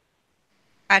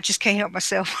 I just can't help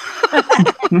myself.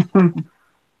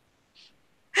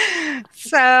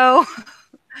 So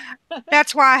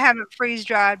that's why I haven't freeze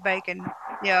dried bacon.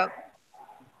 Yep.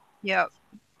 Yep.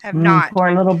 Have not. Pour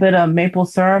a little bit of maple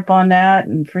syrup on that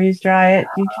and freeze dry it.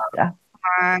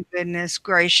 My goodness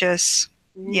gracious.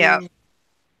 Yep. Mm.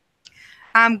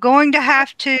 I'm going to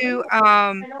have to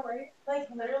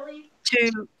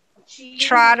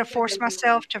try to force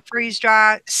myself to freeze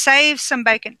dry, save some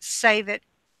bacon, save it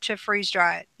to freeze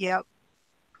dry it. Yep.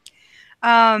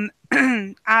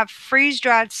 I've freeze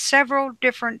dried several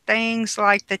different things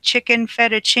like the chicken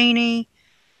fettuccine.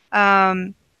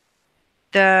 Um,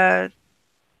 the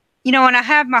and I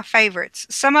have my favorites.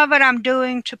 Some of it I'm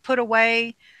doing to put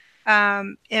away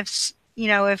if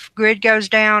grid goes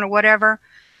down or whatever.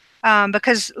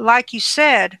 Because like you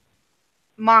said,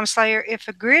 Mom Slayer, if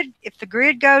the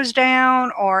grid goes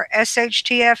down or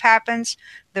SHTF happens,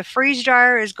 the freeze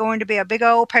dryer is going to be a big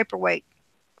old paperweight.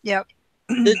 Yep.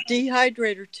 The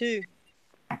dehydrator too.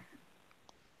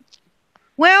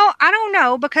 Well, I don't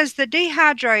know because the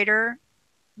dehydrator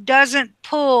doesn't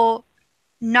pull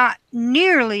not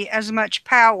nearly as much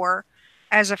power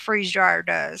as a freeze dryer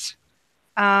does.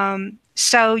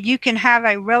 So you can have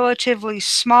a relatively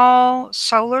small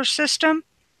solar system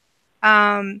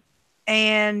um,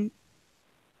 and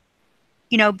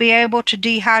be able to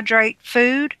dehydrate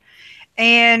food.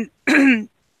 And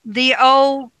the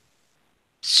old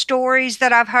stories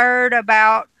that I've heard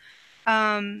about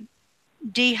um,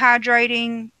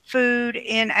 dehydrating food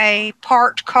in a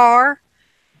parked car,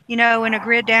 in a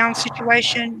grid down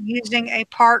situation, using a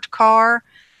parked car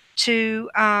to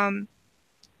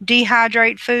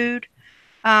dehydrate food,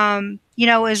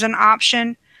 is an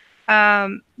option.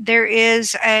 There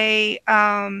is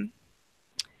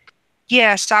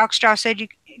yes, Oxstraw said you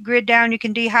grid down, you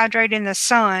can dehydrate in the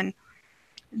sun.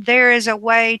 There is a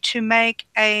way to make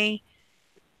a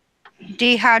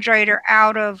dehydrator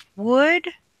out of wood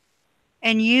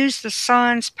and use the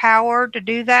sun's power to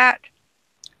do that.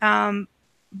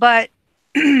 But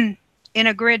in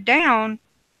a grid down,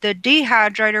 the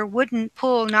dehydrator wouldn't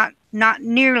pull not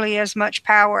nearly as much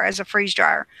power as a freeze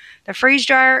dryer. The freeze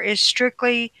dryer is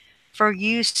strictly for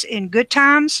use in good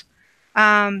times.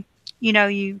 Um,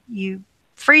 you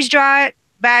freeze dry it,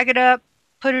 bag it up,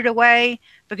 put it away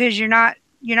because you're not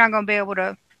going to be able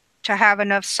to have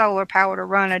enough solar power to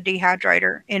run a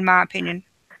dehydrator, in my opinion.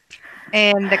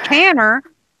 And the canner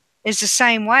is the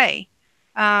same way.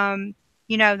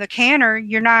 The canner,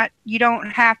 you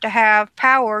don't have to have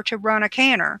power to run a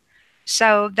canner.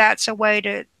 So that's a way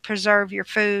to preserve your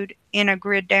food in a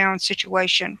grid down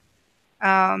situation.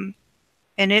 Um,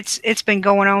 and it's been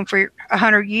going on for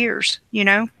 100 years.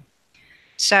 And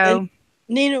So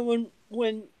Nina,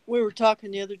 when we were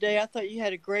talking the other day, I thought you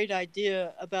had a great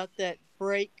idea about that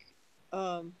break,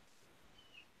 um,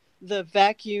 the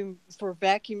vacuum for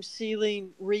vacuum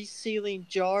sealing, resealing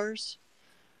jars.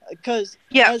 Because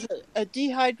yeah, as a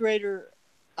dehydrator,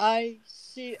 I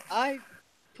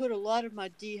put a lot of my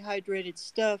dehydrated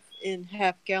stuff in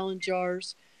half-gallon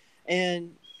jars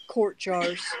and quart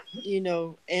jars,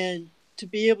 and to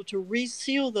be able to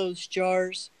reseal those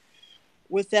jars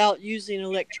without using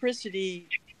electricity.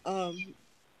 um,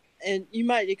 and you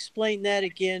might explain that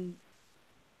again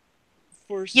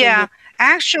for yeah, someone.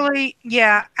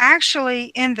 actually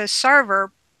in the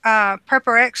server,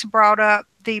 Prepper X brought up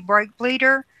the brake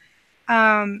bleeder.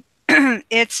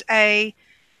 It's a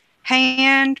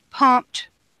hand pumped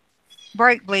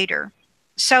brake bleeder.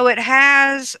 So it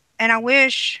has, and I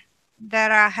wish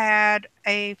that I had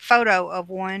a photo of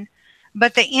one,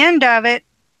 but the end of it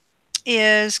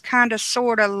is kind of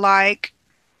sort of like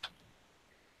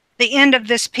the end of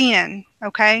this pin,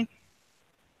 okay?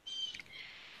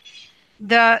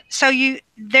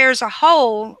 There's a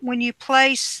hole when you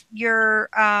place your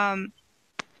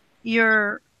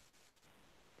your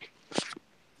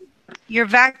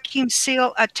vacuum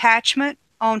seal attachment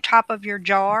on top of your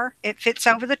jar. It fits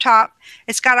over the top.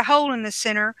 It's got a hole in the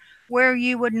center where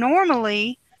you would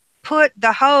normally put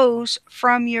the hose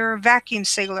from your vacuum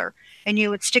sealer, and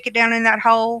you would stick it down in that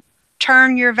hole,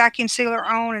 turn your vacuum sealer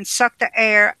on, and suck the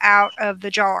air out of the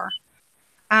jar.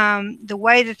 The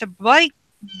way that the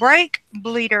brake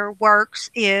bleeder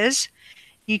works is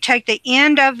you take the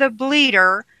end of the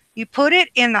bleeder, you put it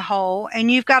in the hole,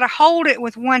 and you've got to hold it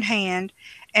with one hand,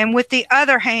 and with the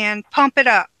other hand, pump it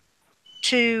up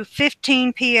to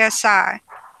 15 psi.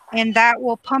 And that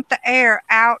will pump the air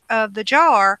out of the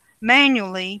jar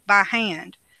manually by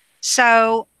hand.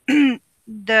 So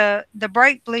the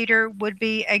brake bleeder would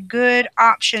be a good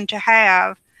option to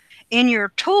have in your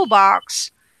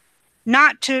toolbox,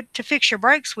 not to fix your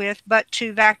brakes with, but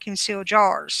to vacuum seal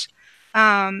jars.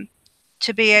 Um,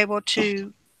 to be able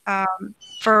to,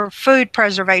 for food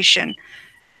preservation,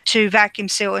 to vacuum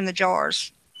seal in the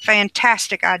jars.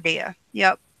 Fantastic idea.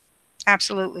 Yep,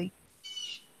 absolutely.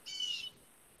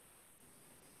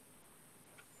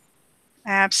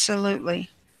 Absolutely.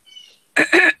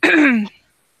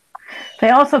 They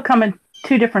also come in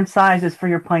two different sizes for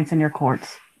your pints and your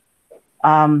quarts.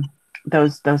 Um,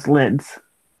 those lids,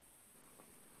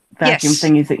 vacuum Yes,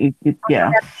 thingies that you I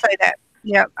yeah. forgot to say that.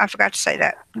 Yep, I forgot to say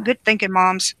that. Good thinking,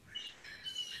 moms.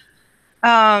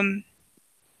 Um,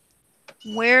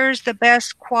 Where's the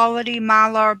best quality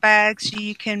Mylar bags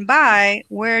you can buy?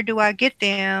 Where do I get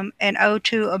them? And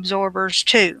O2 absorbers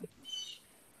too.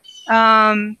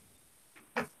 Um,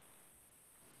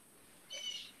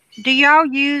 do y'all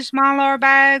use Mylar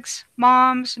bags?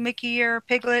 Moms, Mickey or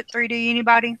Piglet, 3D,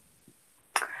 anybody?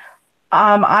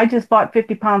 I just bought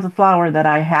 50 pounds of flour that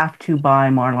I have to buy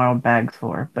Marlboro bags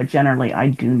for, but generally I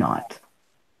do not.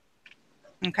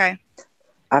 Okay.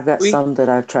 I've got We some that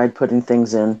I've tried putting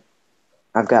things in.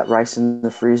 I've got rice in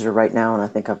the freezer right now, and I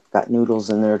think I've got noodles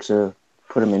in there to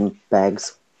put them in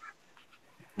bags.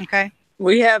 Okay.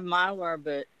 we have Mylar,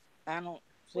 but I don't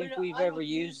think Well, we've I ever don't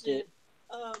use used it.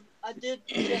 I did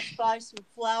just buy some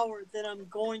flour that I'm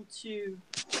going to.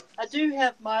 I do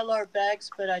have Mylar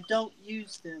bags, but I don't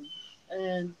use them,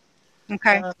 and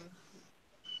Okay. uh,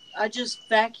 I just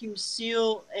vacuum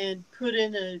seal and put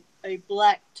in a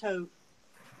black tote.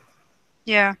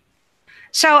 Yeah.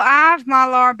 So I've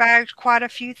Mylar bagged quite a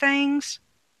few things.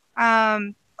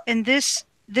 And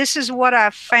this is what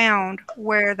I've found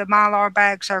where the Mylar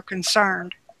bags are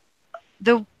concerned.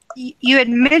 The You had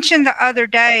mentioned the other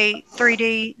day,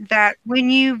 3D, that when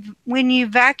you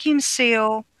vacuum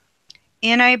seal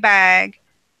in a bag,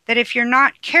 that if you're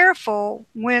not careful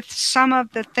with some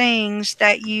of the things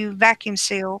that you vacuum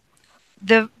seal,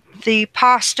 the the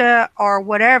pasta or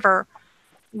whatever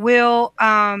will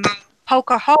poke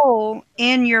a hole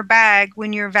in your bag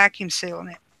when you're vacuum sealing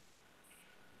it.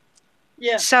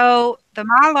 Yeah, So the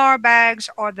Mylar bags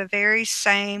are the very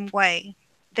same way.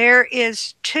 There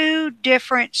is two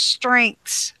different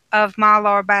strengths of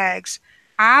Mylar bags.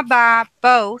 I buy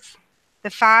both the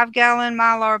 5-gallon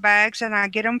Mylar bags, and I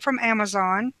get them from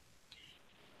Amazon,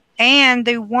 and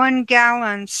the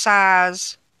 1-gallon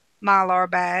size Mylar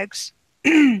bags.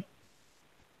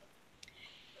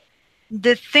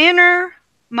 The thinner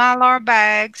Mylar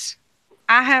bags,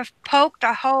 I have poked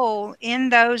a hole in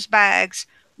those bags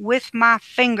with my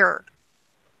finger.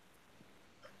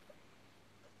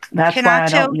 That's Can I why I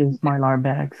tell don't use Mylar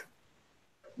bags.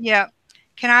 Yeah.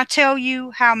 Can I tell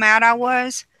you how mad I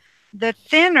was? The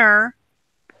thinner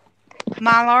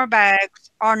Mylar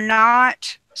bags are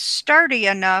not sturdy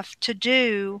enough to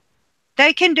do,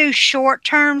 they can do short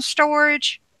term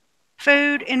storage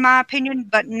food, in my opinion,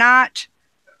 but not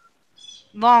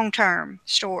long term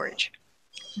storage.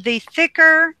 The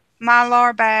thicker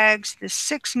Mylar bags, the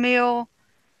 6 mil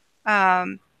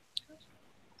um,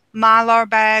 Mylar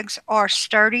bags, are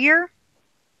sturdier,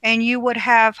 and you would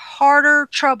have harder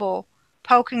trouble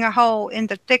poking a hole in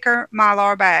the thicker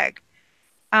Mylar bag.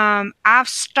 I've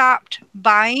stopped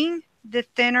buying the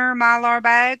thinner Mylar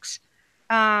bags.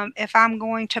 If I'm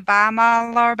going to buy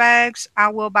Mylar bags, I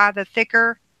will buy the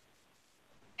thicker,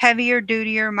 heavier,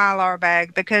 dutier Mylar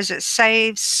bag because it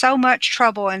saves so much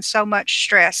trouble and so much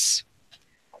stress.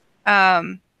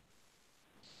 Um,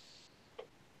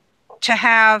 to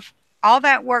have all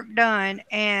that work done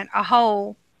and a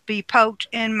hole be poked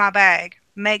in my bag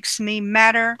makes me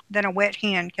madder than a wet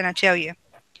hen, can I tell you?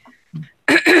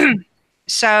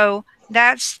 So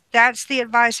that's the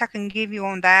advice I can give you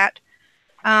on that.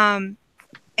 Um,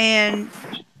 and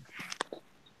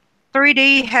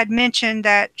 3D had mentioned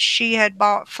that she had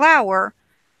bought flour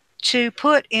to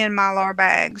put in Mylar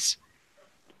bags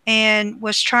and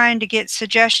was trying to get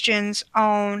suggestions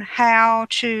on how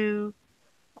to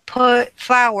put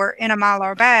flour in a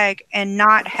Mylar bag and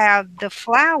not have the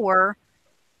flour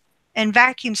and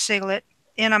vacuum seal it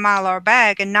in a Mylar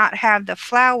bag and not have the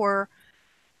flour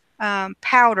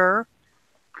powder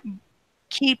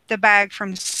keep the bag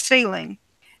from sealing.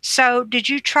 So, did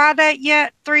you try that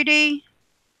yet, 3D?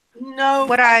 no,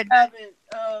 What I I haven't.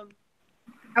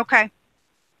 Okay.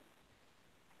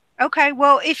 Okay,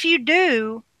 well, if you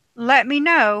do, let me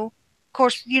know. Of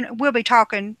course, we'll be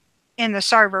talking in the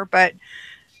server, but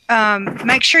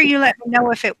make sure you let me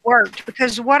know if it worked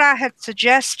because what I had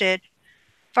suggested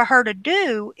for her to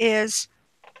do is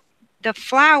the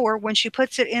flour when she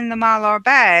puts it in the Mylar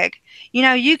bag.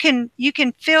 You can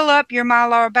fill up your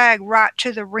Mylar bag right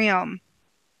to the rim.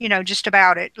 Just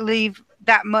about it. Leave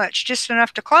that much, just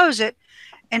enough to close it,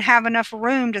 and have enough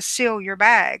room to seal your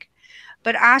bag.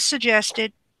 But I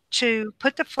suggested to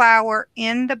put the flour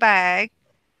in the bag,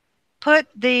 put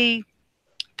the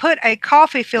put a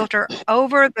coffee filter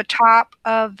over the top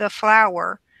of the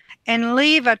flour, and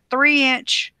leave a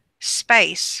 3-inch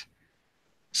space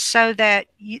so that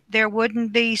there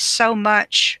wouldn't be so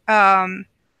much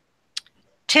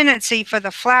tendency for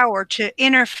the flour to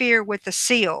interfere with the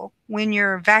seal when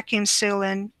you're vacuum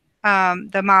sealing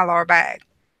the Mylar bag.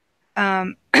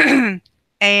 Um,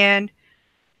 and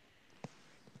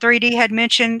 3D had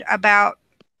mentioned about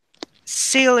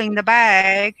sealing the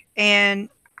bag, and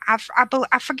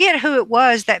I forget who it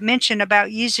was that mentioned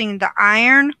about using the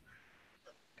iron.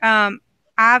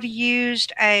 I've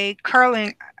used a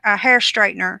hair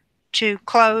straightener to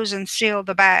close and seal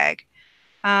the bag.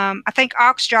 I think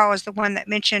Oxjaw is the one that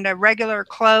mentioned a regular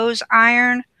clothes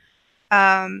iron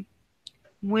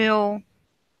will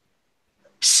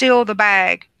seal the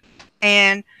bag.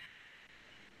 And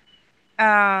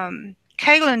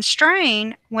Kaylin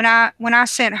Strain, when I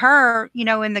sent her,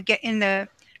 in the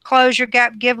Close Your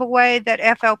Gap giveaway that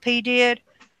FLP did,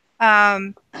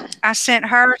 I sent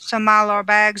her some Mylar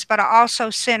bags, but I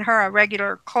also sent her a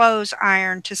regular clothes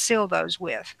iron to seal those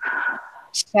with.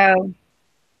 So,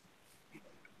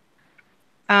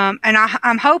 and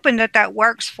I'm hoping that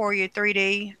works for you,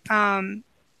 3D,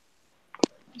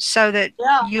 so that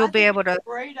you'll be able to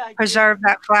preserve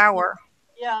that flour.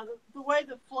 Yeah, the way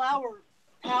the flour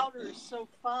powder is so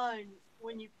fine,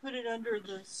 when you put it under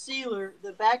the sealer,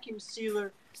 the vacuum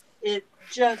sealer, it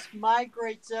just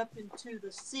migrates up into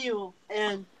the seal.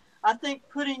 And I think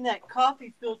putting that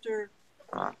coffee filter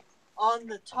on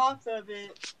the top of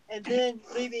it and then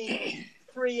leaving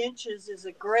 3 inches is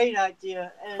a great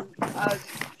idea. And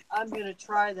I'm going to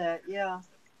try that. Yeah.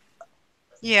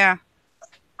 Yeah.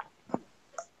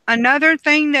 Another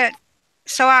thing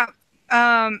so I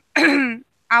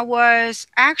I was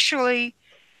actually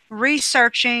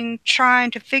researching, trying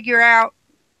to figure out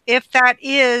if that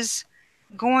is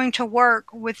going to work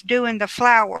with doing the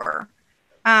flour.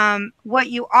 What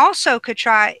you also could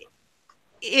try,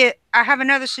 I have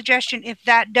another suggestion if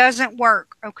that doesn't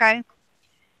work, okay?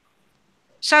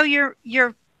 So your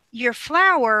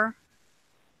flour,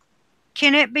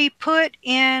 can it be put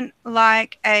in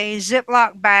like a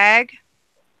Ziploc bag?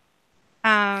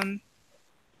 Like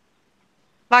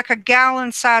a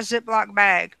gallon size Ziploc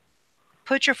bag.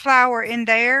 Put your flour in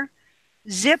there,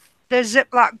 zip the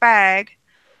Ziploc bag,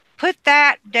 put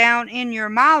that down in your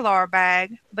Mylar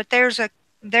bag, but there's a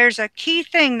key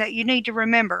thing that you need to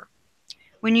remember.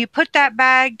 When you put that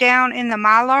bag down in the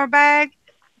Mylar bag,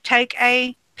 take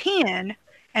a pin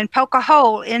and poke a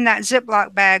hole in that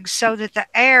Ziploc bag so that the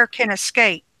air can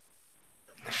escape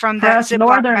from For that us Ziploc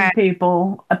northern bag.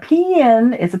 people, a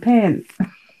pin is a pin.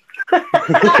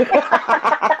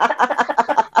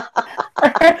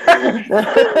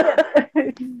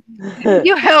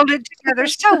 You held it together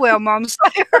so well, Mom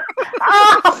Slayer.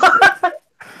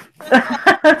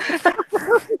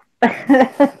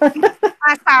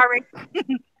 I'm sorry.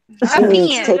 She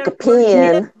means take a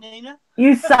pin.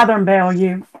 You Southern Belle,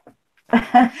 you.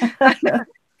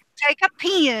 Take a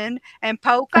pin and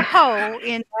poke a hole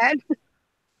in that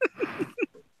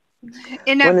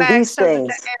One of bag these so that things.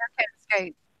 the air can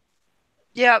escape.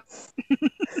 Yep.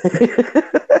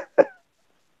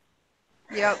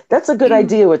 Yep. That's a good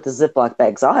idea with the Ziploc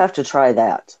bags. I'll have to try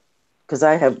that because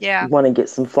I want to get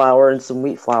some flour and some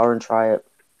wheat flour and try it.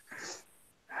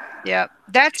 Yep.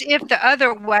 That's if the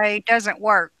other way doesn't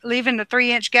work, leaving the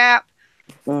 3-inch gap.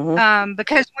 Mm-hmm.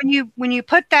 Because when you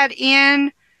put that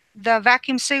in the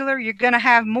vacuum sealer, you're going to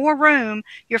have more room.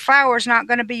 Your flour is not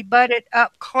going to be butted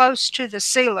up close to the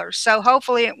sealer. So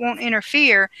hopefully it won't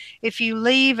interfere if you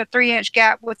leave a 3-inch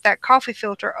gap with that coffee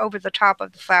filter over the top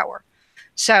of the flour.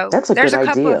 So that's a there's good a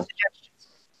couple idea. of suggestions.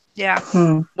 Yeah.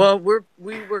 Well,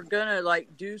 we were gonna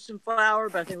like do some flour,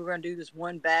 but I think we're gonna do this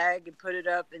one bag and put it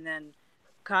up, and then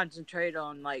concentrate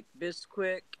on like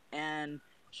Bisquick. And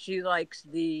she likes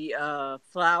the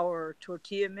flour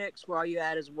tortilla mix, where all you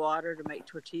add is water to make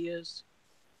tortillas.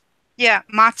 Yeah,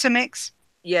 matzo mix.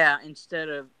 Yeah, instead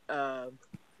of a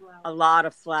lot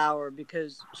of flour,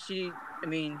 because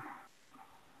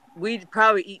we'd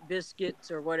probably eat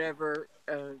biscuits or whatever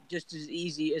just as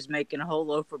easy as making a whole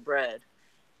loaf of bread.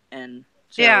 And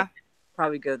so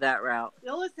probably go that route.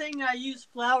 The only thing I use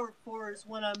flour for is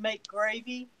when I make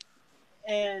gravy,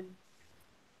 and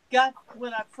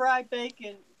when I fry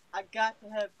bacon, I got to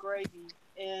have gravy,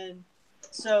 and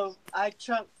so I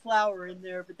chunk flour in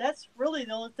there. But that's really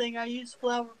the only thing I use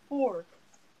flour for.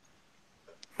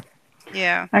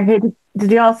 Yeah. Okay.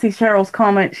 Did y'all see Cheryl's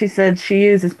comment? She said she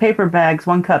uses paper bags,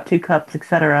 1 cup, 2 cups,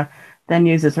 etc., then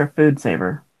uses her food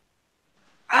saver.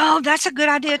 Oh, that's a good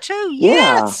idea too.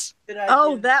 Yeah. Yes. Good idea.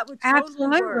 Oh, that would totally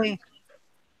absolutely work.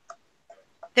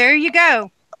 There you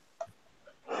go.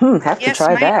 Have to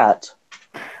try that.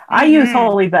 I use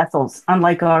holy vessels,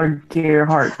 unlike our dear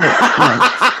heart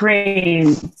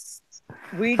screens.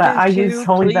 We but do I too. use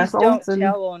holy Please vessels. Don't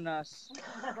tell on us.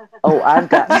 Oh, I've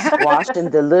got squash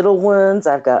in the little ones.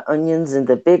 I've got onions in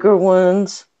the bigger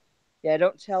ones. Yeah,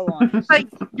 don't tell on us. But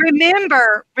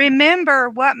remember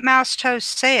what Mouse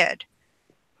Toast said.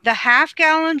 The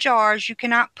half-gallon jars you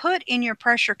cannot put in your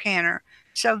pressure canner,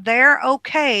 so they're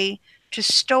okay to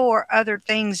store other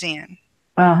things in.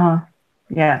 Uh-huh.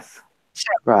 Yes. So,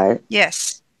 Right.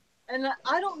 yes. And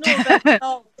I don't know about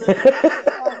y'all, but I've been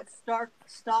trying to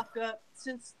stock up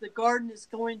since the garden is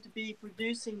going to be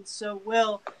producing so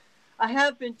well. I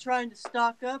have been trying to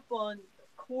stock up on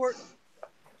quart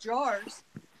jars,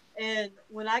 and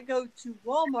when I go to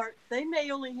Walmart, they may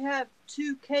only have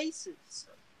 2 cases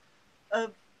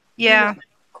of, you know, Yeah.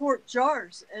 quart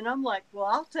jars, and I'm like, well,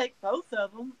 I'll take both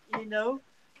of them,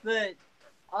 but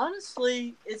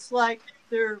honestly, it's like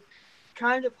they're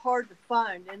kind of hard to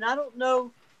find, and I don't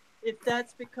know if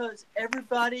that's because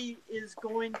everybody is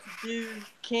going to do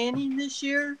canning this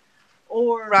year,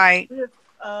 or Right. if it's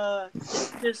uh,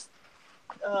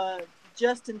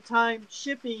 just in time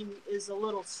shipping is a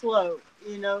little slow.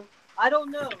 I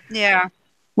don't know. Yeah.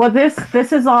 Well,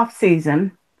 this is off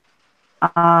season.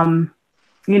 Um,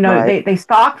 Right. they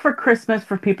stock for Christmas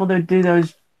for people to do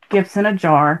those gifts in a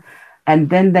jar, and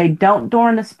then they don't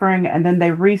during the spring, and then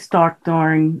they restock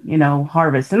during,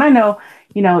 harvest. And I know,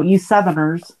 you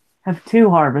Southerners have two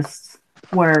harvests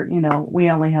where, we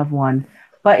only have one.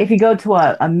 But if you go to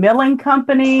a milling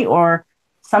company or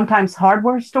sometimes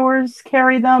hardware stores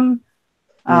carry them,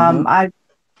 Mm-hmm.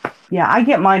 I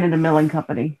get mine at a milling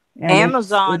company, and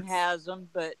Amazon it's has them,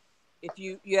 but if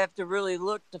you have to really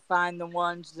look to find the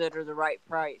ones that are the right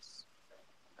price.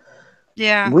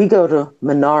 Yeah. We go to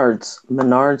Menards.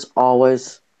 Menards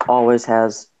always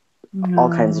has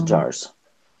all kinds of no, jars.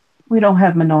 we don't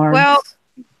have Well, Menards.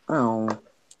 Oh.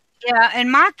 yeah.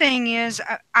 And my thing is,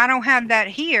 I don't have that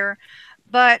here,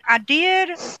 but I did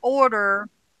order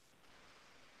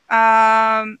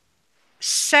um,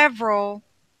 several.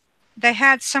 They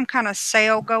had some kind of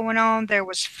sale going on. There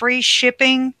was free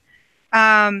shipping.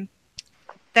 Um,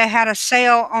 they had a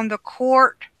sale on the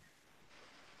quart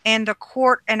and the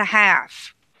quart and a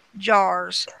half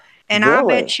jars. And I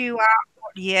Really? bet you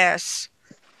yes.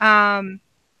 Um,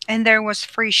 and there was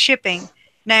free shipping.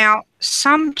 Now,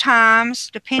 sometimes,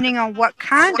 depending on what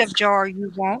kind of jar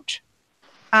you want,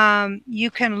 you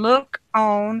can look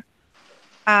on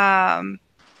um,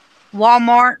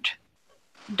 Walmart.com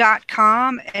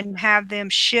and have them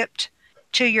shipped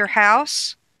to your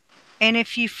house. And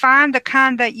if you find the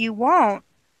kind that you want,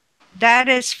 that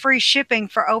is free shipping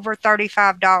for over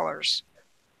 $35.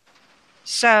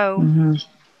 So Hmm.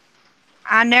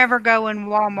 I never go in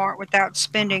Walmart without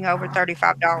spending over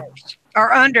 $35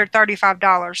 or under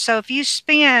 $35. So if you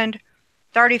spend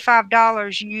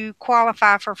 $35, you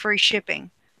qualify for free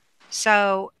shipping.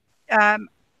 So um,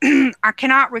 I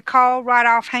cannot recall right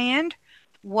offhand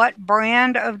what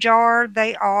brand of jar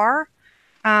they are.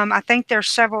 I think there's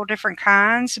several different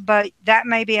kinds, but that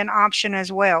may be an option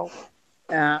as well.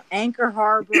 Anchor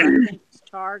Harbor, I think it's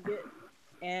Target,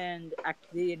 and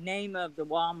the name of the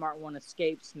Walmart one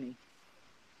escapes me.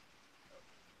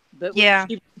 But Yeah.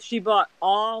 she bought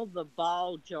all the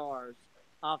ball jars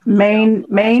off the shelf Main the last time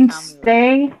we went.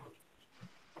 mainstay.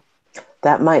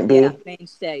 That might Yeah, be.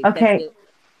 mainstay. That's Okay. it.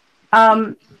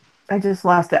 Um, I just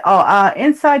lost it. Oh,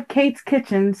 Inside Kate's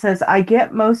Kitchen says I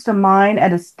get most of mine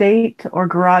at estate or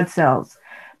garage sales.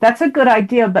 That's a good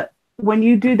idea, but when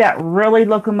you do that, really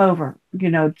look them over.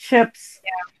 Chips.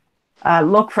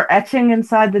 Look for etching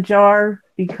inside the jar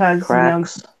because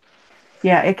Cracks.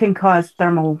 yeah, it can cause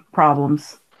thermal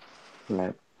problems.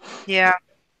 Right. Yeah.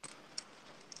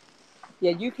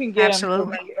 Yeah, you can get them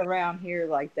from Absolutely. around here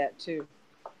like that too.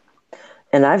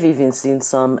 And I've even seen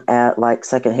some at like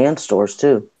secondhand stores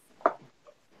too.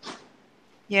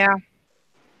 Yeah.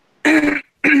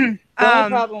 The only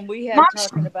um, problem we had Mom's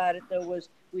talking about it though was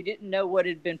we didn't know what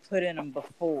had been put in them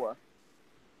before.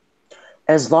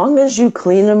 As long as you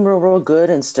clean them real good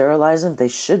and sterilize them, they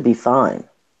should be fine.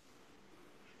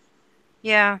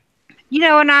 Yeah.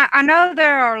 And I know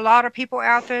there are a lot of people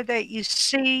out there that you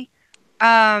see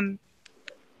um,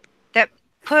 that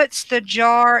puts the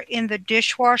jar in the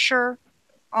dishwasher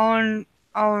on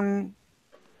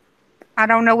I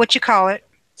don't know what you call it.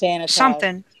 Sanitize.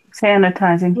 Something.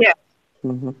 Sanitizing. Yeah.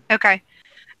 Hmm. Okay.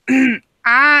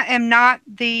 I am not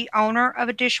the owner of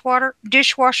a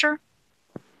dishwasher.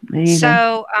 Me either.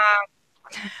 So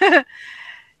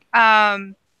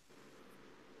um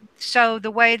so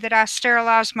the way that I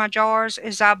sterilize my jars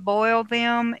is I boil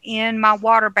them in my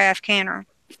water bath canner.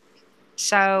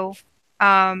 So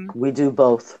um We do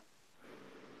both.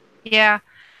 yeah.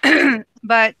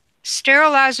 But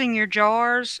sterilizing your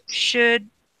jars should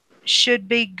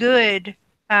be good,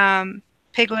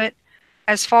 Piglet,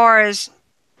 as far as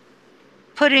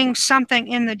putting something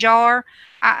in the jar.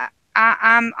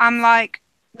 I'm like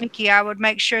Mickey. I would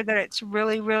make sure that it's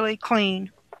really, really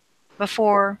clean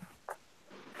before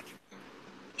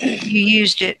you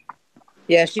used it.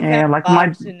 Yeah, she Yeah, found like my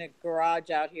box in the garage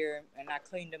out here, and I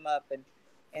cleaned them up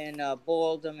and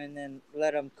boiled them, and then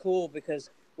let them cool because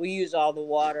we use all the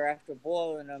water after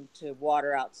boiling them to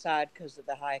water outside because of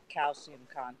the high calcium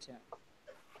content.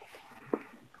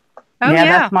 Oh yeah,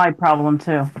 yeah, that's my problem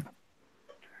too.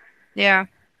 yeah.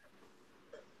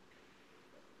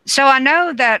 So I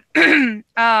know that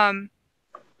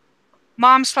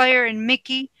Mom Slayer and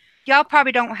Mickey, y'all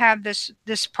probably don't have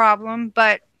this problem,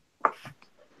 but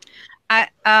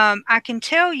I can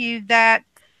tell you that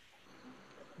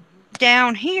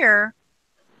down here,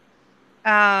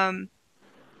 um,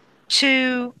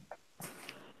 to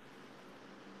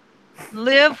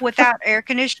live without air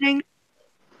conditioning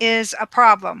is a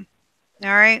problem. All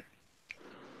right.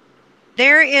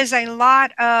 There is a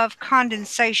lot of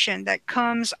condensation that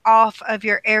comes off of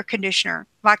your air conditioner.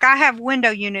 Like I have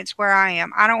window units where I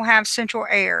am. I don't have central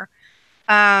air.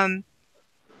 Um,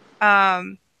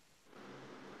 um,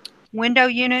 Window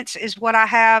units is what I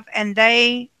have, and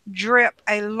they drip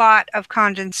a lot of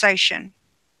condensation.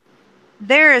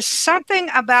 There is something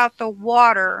about the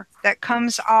water that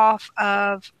comes off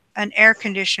of an air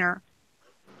conditioner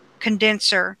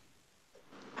condenser.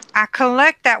 I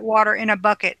collect that water in a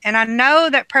bucket, and I know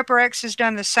that Prepper X has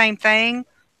done the same thing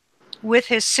with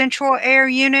his central air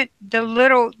unit. The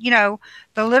little,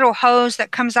 the little hose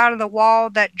that comes out of the wall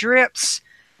that drips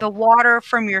the water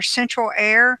from your central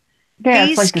air. Yeah,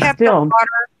 it's He's like kept the distilled.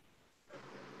 water.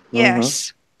 Mm-hmm.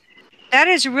 Yes, that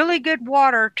is really good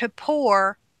water to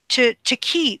pour to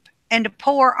keep and to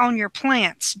pour on your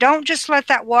plants. Don't just let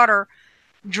that water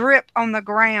drip on the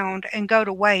ground and go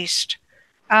to waste.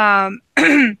 Um,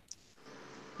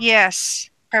 yes,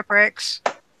 Pepperex.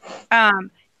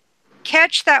 Um,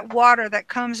 Catch that water that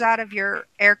comes out of your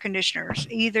air conditioners,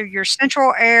 either your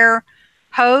central air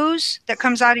hose that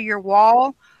comes out of your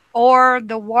wall or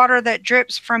the water that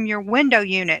drips from your window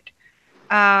unit.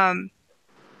 Um,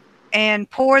 and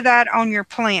pour that on your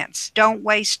plants. Don't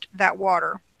waste that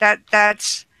water.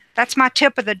 That's my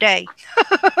tip of the day.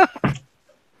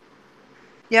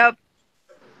 Yep.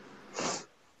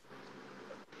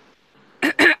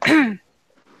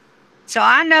 So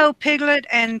I know Piglet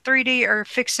and 3D are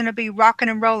fixing to be rocking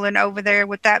and rolling over there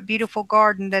with that beautiful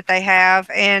garden that they have,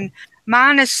 and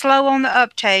mine is slow on the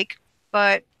uptake,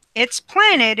 but it's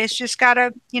planted. It's just got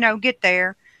to, get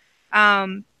there.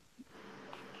 Um,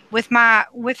 with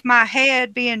my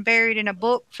head being buried in a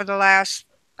book for the last,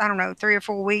 I don't know, 3 or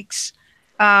 4 weeks,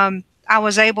 I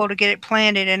was able to get it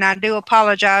planted, and I do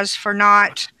apologize for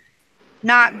not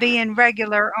being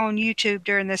regular on YouTube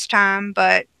during this time,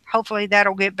 but hopefully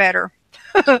that'll get better.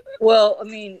 Well, I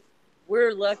mean,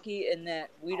 we're lucky in that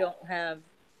we don't have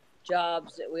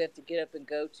jobs that we have to get up and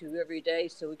go to every day,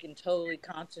 so we can totally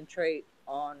concentrate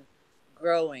on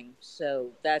growing. So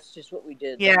that's just what we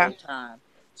did the Yeah, whole time.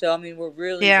 So I mean, we're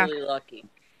really, yeah, really lucky,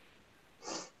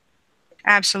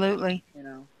 absolutely, you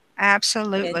know.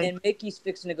 And absolutely. then Mickey's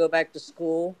fixing to go back to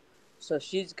school, so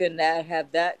she's gonna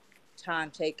have that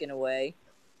time taken away,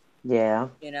 Yeah.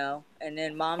 you know. And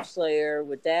then Mom Slayer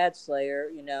with Dad Slayer,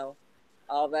 you know,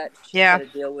 all that she's got Yeah, to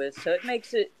deal with. So it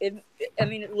makes it. I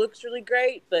mean, it looks really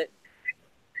great, but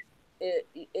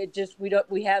it just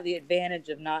we have the advantage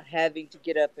of not having to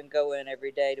get up and go in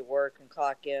every day to work and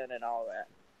clock in and all that.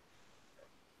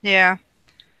 yeah.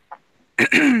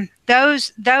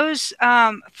 Those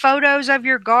photos of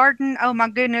your garden. Oh my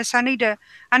goodness, I need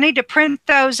to print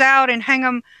those out and hang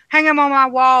them on my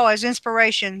wall as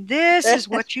inspiration. This is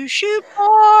what you shoot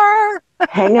for.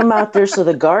 Hang them out there so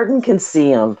the garden can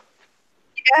see them.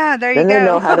 Yeah, there you Then they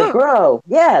know go. how to grow.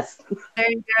 Yes. There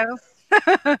you go.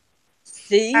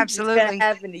 See what's gonna Absolutely.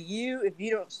 happen to you if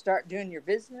you don't start doing your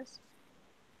business.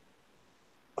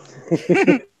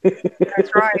 That's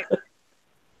right.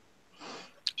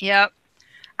 Yep.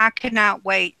 I cannot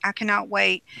wait. I cannot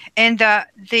wait. And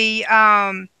the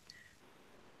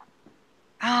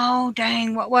oh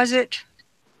dang, what was it?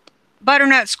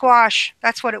 Butternut squash.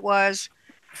 That's what it was.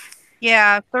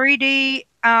 Yeah, 3D,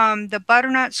 the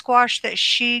butternut squash that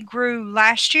she grew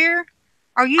last year.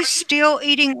 Are you still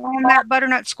eating on that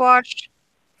butternut squash?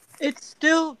 It's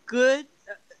still good.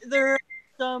 There are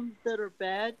some that are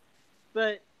bad,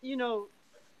 but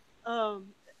um,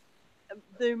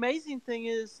 the amazing thing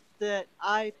is that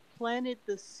I planted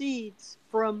the seeds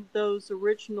from those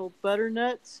original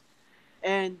butternuts,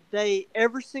 and they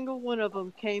every single one of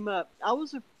them came up. I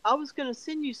was going to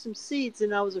send you some seeds,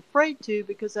 and I was afraid to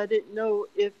because I didn't know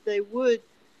if they would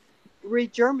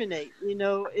regerminate.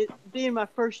 It being my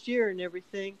first year and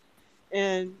everything,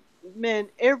 and man,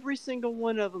 every single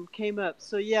one of them came up.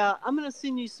 So yeah, I'm going to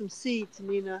send you some seeds,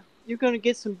 Nina. You're going to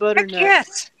get some Heck butternuts.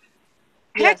 yes.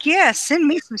 Heck Yes. yes, send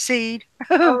me some seed.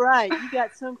 All right, you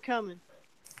got some coming.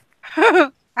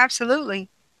 Absolutely.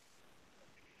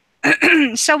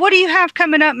 So what do you have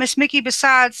coming up, Miss Mickey,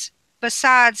 besides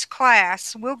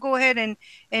class? We'll go ahead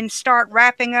and start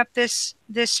wrapping up this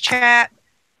chat.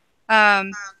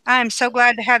 I am so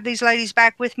glad to have these ladies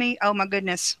back with me. Oh my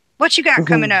goodness. What you got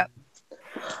coming up?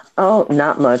 Oh,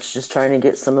 not much. Just trying to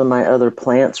get some of my other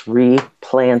plants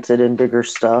replanted in bigger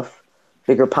stuff,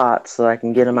 bigger pots, so I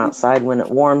can get them outside when it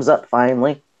warms up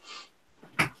finally.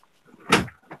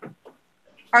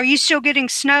 Are you still getting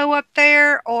snow up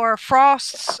there or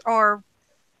frosts or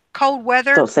cold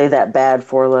weather? Don't say that bad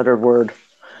four-letter word.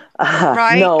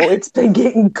 Right? No, it's been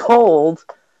getting cold.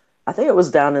 I think it was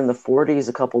down in the 40s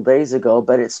a couple days ago,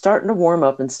 but it's starting to warm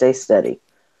up and stay steady.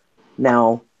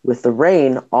 Now, with the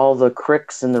rain, all the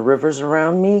creeks and the rivers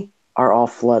around me are all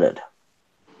flooded.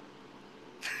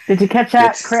 Did you catch Which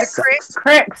that? The crick. sucks.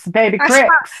 Cricks, baby, I saw,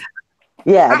 cricks.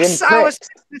 Yeah, them I was cricks.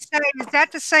 going to say, is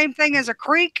that the same thing as a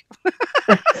creek?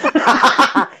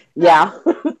 Yeah.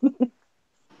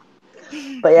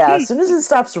 But yeah, as soon as it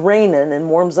stops raining and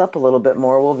warms up a little bit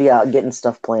more, we'll be out getting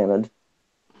stuff planted.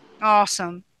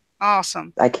 Awesome.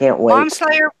 Awesome. I can't Mom wait.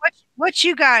 Slayer, what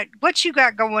you got? What you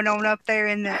got going on up there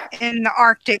in the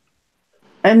Arctic?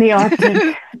 In the Arctic.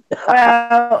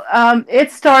 Well,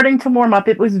 it's starting to warm up.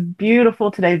 It was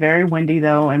beautiful today, very windy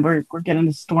though, and we're getting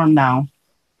a storm now.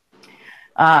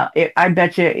 I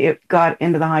bet you it got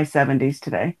into the high 70s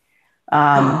today.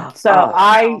 So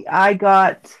Oh, I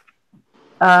got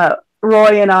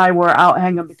Roy and I were out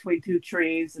hanging between two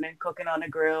trees and then cooking on a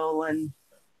grill and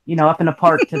up in a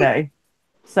park today.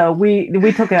 So we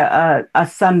took a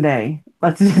Sunday.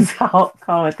 Let's just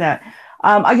call it that.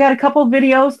 I got a couple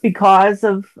videos because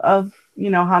of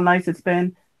how nice it's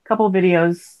been. A couple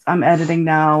videos I'm editing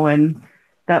now, and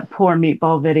that poor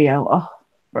meatball video,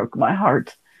 broke my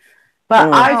heart. But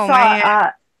mm. I Oh saw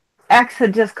man. X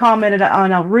had just commented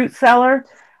on a root cellar.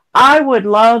 I would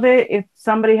love it if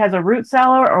somebody has a root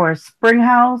cellar or a spring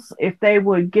house, if they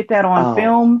would get that on Oh,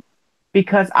 film,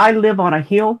 because I live on a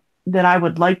hill that I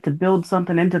would like to build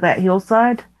something into that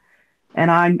hillside.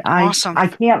 And Awesome. I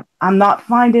can't, I'm not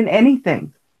finding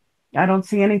anything. I don't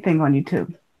see anything on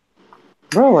YouTube.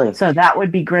 really? So that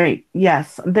would be great.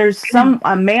 Yes. There's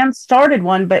a man started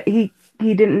one, but he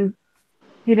didn't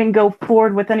he didn't go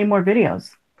forward with any more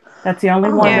videos. That's the only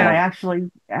one that I Yeah. Oh,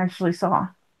 actually saw.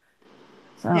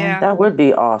 So Yeah. that would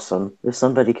be awesome if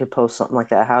somebody could post something like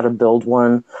that, how to build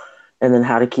one and then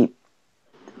how to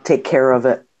take care of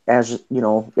it as,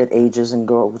 it ages and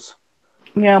grows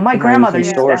my and how you grandmother can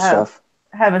Yeah. used store to have stuff.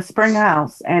 have a spring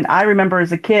house, and I remember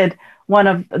as a kid, one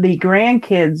of the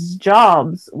grandkids'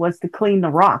 jobs was to clean the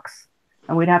rocks,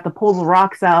 and we'd have to pull the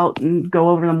rocks out and go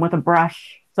over them with a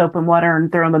brush, soap and water,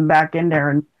 and throw them back in there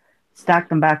and stack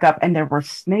them back up. And there were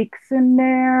snakes in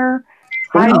there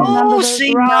hiding Ooh. under Oh, those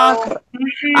see, rocks. no.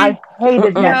 I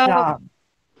hated Mm-mm. that No. job.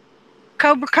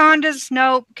 Cobra condas,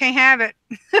 nope, can't have it.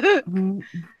 Mhm.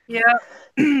 Yeah.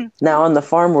 Now, on the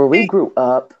farm where we grew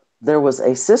up, there was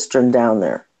a cistern down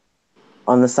there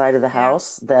on the side of the Yeah.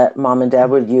 house that mom and dad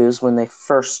would use when they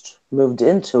first moved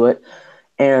into it.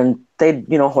 And they'd,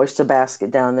 hoist a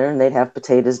basket down there and they'd have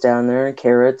potatoes down there and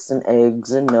carrots and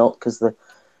eggs and milk because the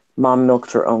mom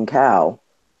milked her own cow.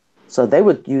 So they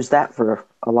would use that for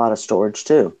a lot of storage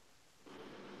too.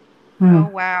 Hmm. Oh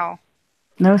wow.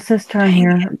 No cistern Dang it.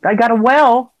 here. I got a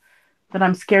well, but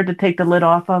I'm scared to take the lid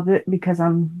off of it because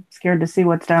I'm scared to see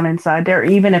what's down inside there,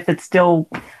 even if it's still,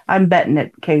 I'm betting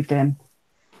it caved in.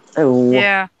 Oh,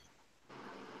 Yeah.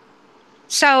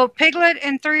 So Piglet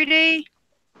in 3D,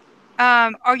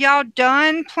 are y'all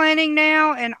done planting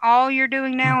now and all you're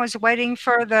doing now is waiting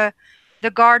for the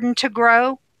garden to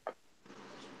grow?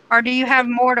 Or do you have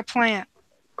more to plant?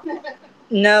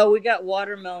 No, we got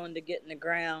watermelon to get in the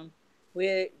ground.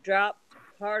 We dropped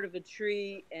part of a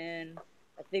tree, and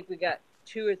I think we got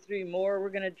two or three more we're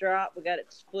going to drop. We got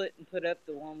it split and put up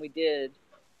the one we did.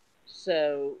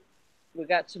 So we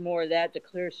got some more of that to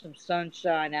clear some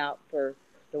sunshine out for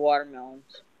the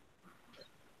watermelons.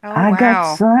 Oh I got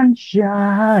wow.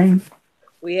 sunshine.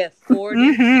 We have Mhm.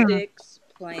 46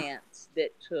 plants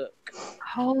that took.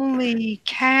 Holy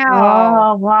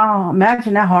cow. Oh, wow.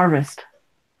 Imagine that harvest.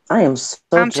 I am so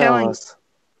I'm telling. jealous.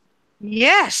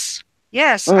 Yes.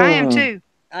 Yes, I am Mm. too.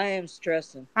 I am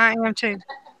stressing. I am too.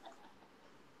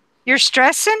 You're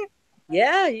stressing?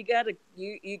 Yeah, you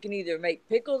can either make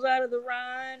pickles out of the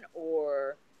rind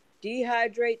or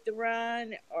dehydrate the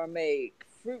rind or make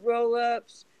fruit roll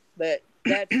ups, but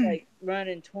that's like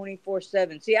running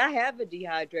 24/7. See, I have a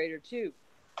dehydrator too.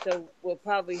 So we'll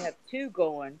probably have two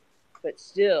going, but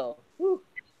still. Whew.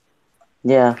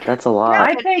 Yeah, that's a Yeah, lot.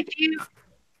 I but think,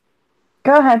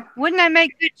 Go ahead. Wouldn't they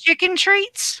make good chicken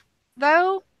treats,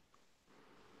 though?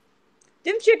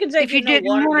 Them chickens ain't If you getting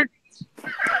no didn't want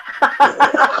watermelons.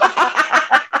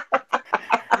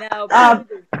 No,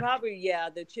 probably, yeah.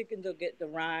 The chickens will get the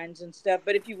rinds and stuff.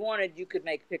 But if you wanted, you could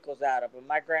make pickles out of them.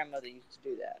 My grandmother used to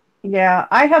do that. Yeah,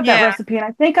 I have that yeah, recipe, and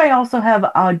I think I also have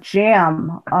a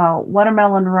jam,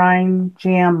 watermelon rind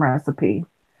jam recipe.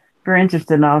 If you're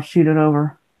interested, I'll shoot it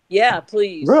over. Yeah,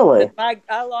 please. Really?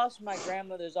 I lost my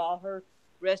grandmother's all her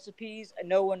recipes, and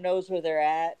no one knows where they're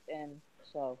at, and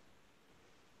so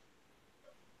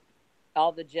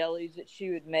all the jellies that she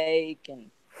would make and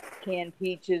canned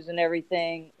peaches and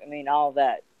everything. I mean, all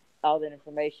that, all that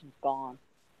information's gone.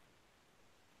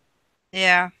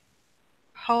 yeah.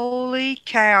 Holy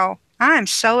cow. I am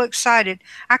so excited.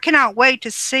 I cannot wait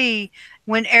to see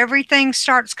when everything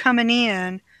starts coming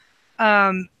in,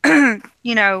 um,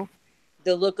 you know,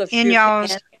 The look of in sheer y'all's.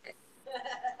 panic.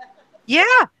 Yeah,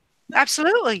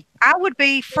 absolutely. I would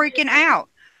be freaking out,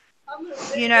 I'm gonna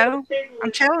you video know?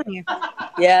 I'm Piglet. telling you.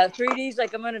 Yeah, 3D's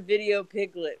like I'm on a video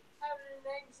Piglet. Having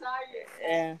an anxiety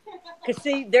Yeah, attack. cause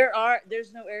see,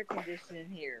 there's no air conditioning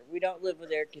here. We don't live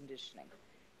with air conditioning,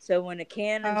 so when a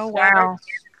cannon Oh, wow. starts,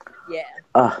 yeah,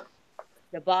 Uh,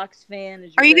 the box fan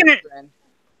is Are your you best going to, friend.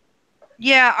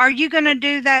 yeah, are you going to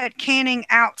do that canning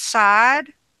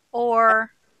outside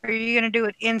or are you going to do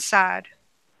it inside?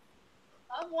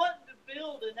 I'm wanting to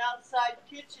build an outside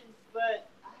kitchen, but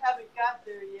I haven't got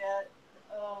there yet.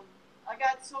 Um, I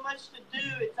got so much to do.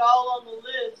 It's all on the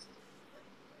list.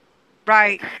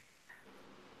 Right.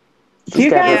 Do she's you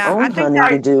got guys? her Yeah, I own think that,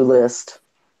 honey-do list.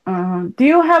 Do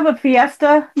you have a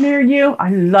Fiesta near you? I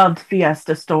loved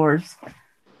Fiesta stores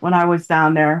when I was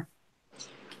down there.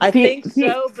 I Fi- think fi-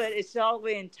 so, but it's all the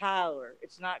way in Tyler.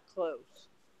 It's not close.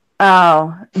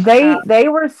 oh, uh, they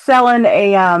were selling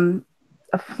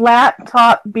a flat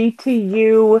top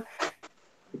BTU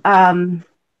um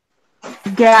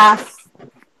gas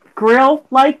grill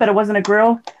like, but it wasn't a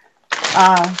grill.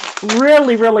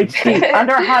 Really, really cheap,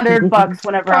 under $100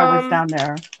 whenever I was down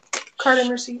there. Card and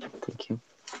receipt. Thank you.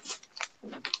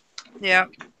 yeah.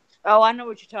 Oh, I know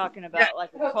what you're talking Yeah. about,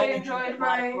 like a Hope they Coleman, enjoyed but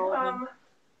not a my Coleman.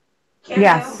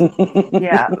 Yes, cameo.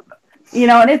 yeah,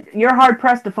 and you're hard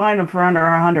pressed to find them for under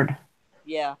 100.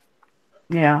 Yeah.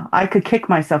 Yeah, I could kick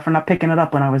myself for not picking it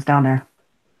up when I was down there.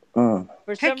 Mm.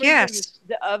 For some Heck reason,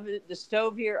 yes. the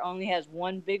stove here only has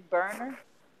one big burner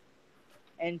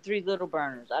and three little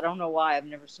burners. I don't know why. I've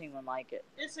never seen one like it.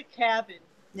 It's a cabin.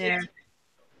 Yeah.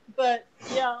 But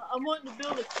yeah, I'm wanting to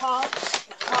build a cob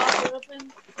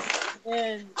oven,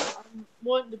 and I'm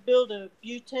wanting to build a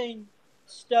butane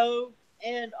stove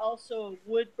and also a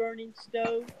wood burning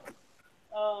stove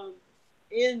um,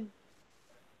 in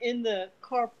the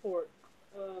carport.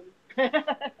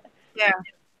 Yeah.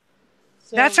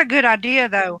 So That's a good idea,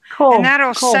 though. And Cool,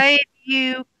 that'll cool. save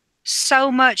you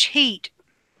so much heat.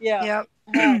 yeah, Yep.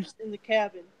 house in the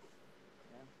cabin.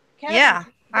 Cabin. Yeah, The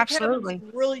cabin's absolutely.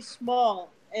 really small,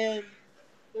 and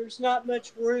there's not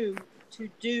much room to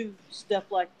do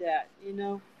stuff like that. You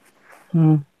know.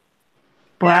 Hmm.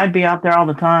 Boy, Yeah. I'd be out there all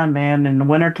the time, man. In the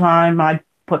wintertime, I'd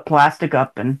put plastic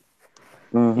up and,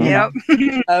 you Mm-hmm. know,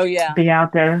 Yep. Oh yeah. be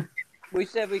out there. We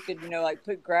said we could, like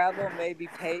put gravel, maybe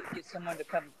get someone to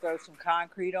come throw some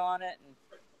concrete on it, and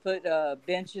put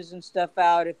benches and stuff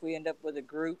out if we end up with a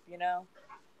group.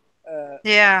 Uh,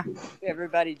 Yeah.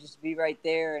 Everybody just be right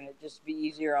there, and it just be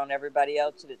easier on everybody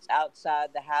else that it's outside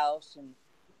the house, and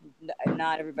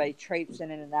not everybody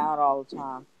traipsing in and out all the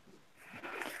time.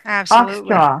 Ox Absolutely.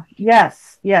 straw.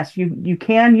 Yes, yes, you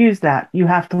can use that. You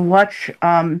have to Your watch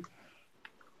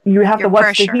the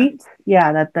pressure. heat.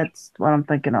 Yeah, that's what I'm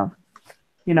thinking of.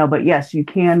 But yes, you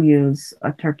can use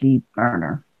a turkey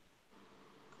burner,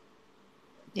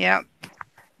 Yep. if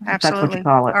that's what you Absolutely.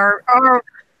 call it.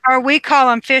 Or we call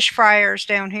them fish fryers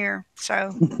down here.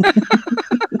 So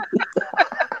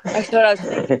That's what I was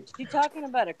thinking. She talking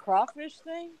about a crawfish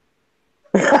thing?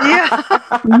 yeah.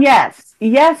 Yes,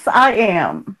 yes, I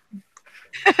am.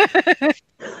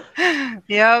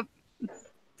 Yep.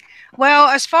 Well,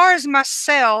 as far as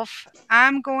myself,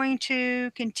 I'm going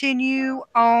to continue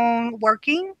on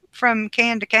working from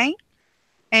can to cane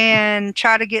and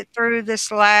try to get through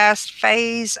this last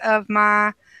phase of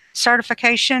my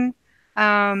certification.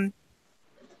 Um,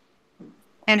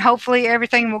 and hopefully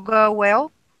everything will go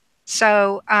well.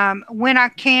 So when I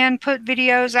can put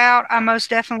videos out, I most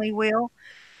definitely will.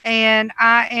 And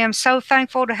I am so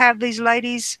thankful to have these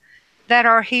ladies that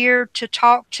are here to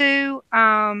talk to.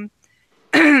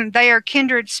 They are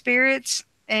kindred spirits,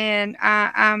 and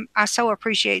I so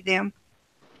appreciate them.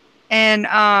 And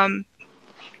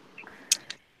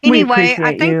We anyway,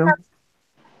 I appreciate think you.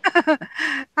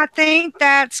 I think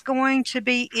that's going to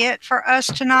be it for us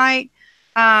tonight.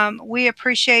 We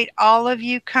appreciate all of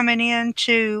you coming in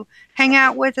to hang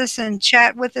out with us and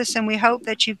chat with us, and we hope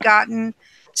that you've gotten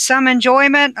some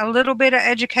enjoyment, a little bit of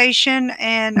education,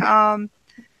 and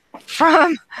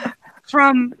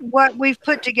from what we've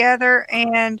put together.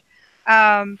 And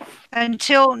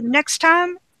until next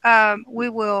time, we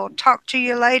will talk to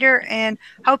you later, and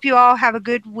hope you all have a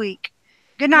good week.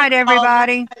 Good night, All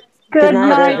everybody. right. Good Good night,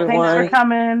 night. Thanks for everyone.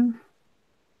 coming.